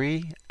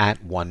 2023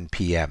 at 1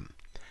 p.m.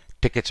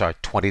 Tickets are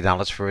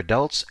 $20 for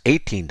adults,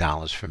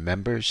 $18 for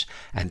members,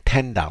 and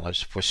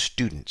 $10 for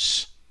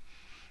students.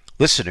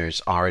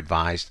 Listeners are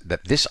advised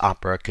that this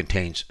opera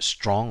contains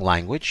strong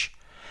language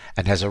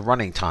and has a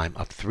running time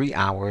of 3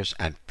 hours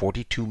and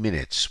 42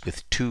 minutes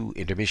with 2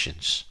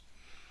 intermissions.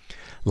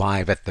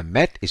 Live at the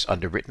Met is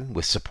underwritten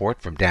with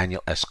support from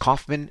Daniel S.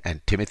 Kaufman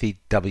and Timothy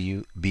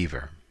W.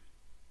 Beaver.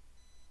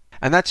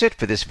 And that's it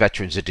for this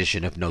Veterans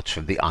edition of Notes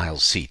from the Aisle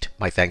Seat.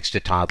 My thanks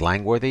to Todd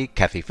Langworthy,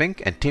 Cathy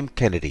Fink, and Tim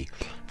Kennedy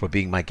for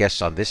being my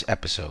guests on this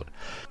episode.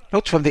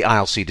 Notes from the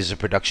Aisle Seat is a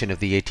production of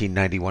the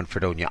 1891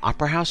 Fredonia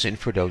Opera House in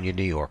Fredonia,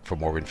 New York. For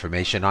more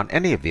information on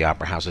any of the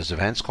Opera House's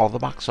events, call the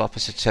box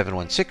office at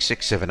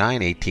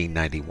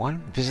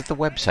 716-679-1891. Visit the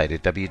website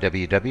at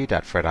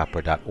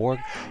www.fredopera.org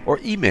or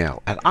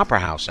email at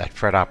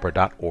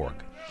operahouse@fredopera.org.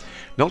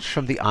 Notes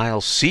from the Aisle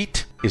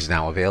Seat is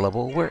now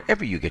available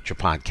wherever you get your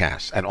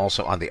podcasts and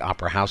also on the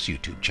Opera House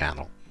YouTube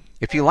channel.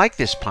 If you like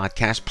this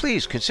podcast,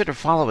 please consider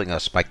following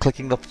us by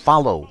clicking the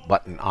follow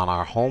button on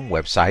our home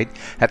website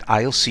at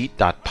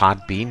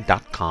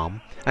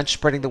aisleseat.podbean.com and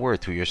spreading the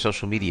word through your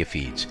social media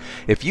feeds.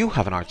 If you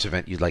have an arts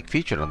event you'd like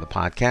featured on the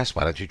podcast,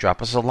 why don't you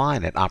drop us a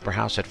line at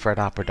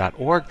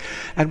operahouse@fredopera.org,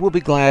 and we'll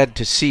be glad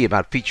to see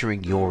about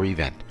featuring your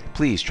event.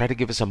 Please try to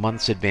give us a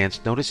month's advance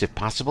notice if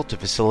possible to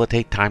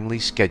facilitate timely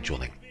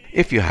scheduling.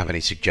 If you have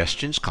any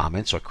suggestions,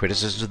 comments, or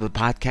criticisms of the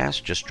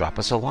podcast, just drop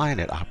us a line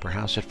at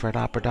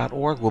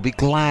operahouse@fredopera.org. We'll be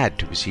glad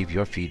to receive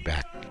your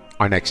feedback.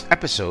 Our next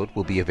episode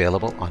will be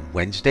available on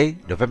Wednesday,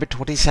 November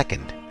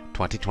 22nd,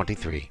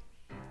 2023.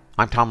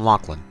 I'm Tom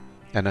Laughlin,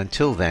 and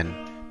until then,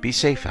 be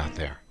safe out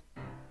there,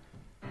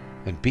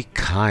 and be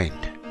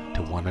kind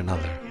to one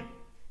another.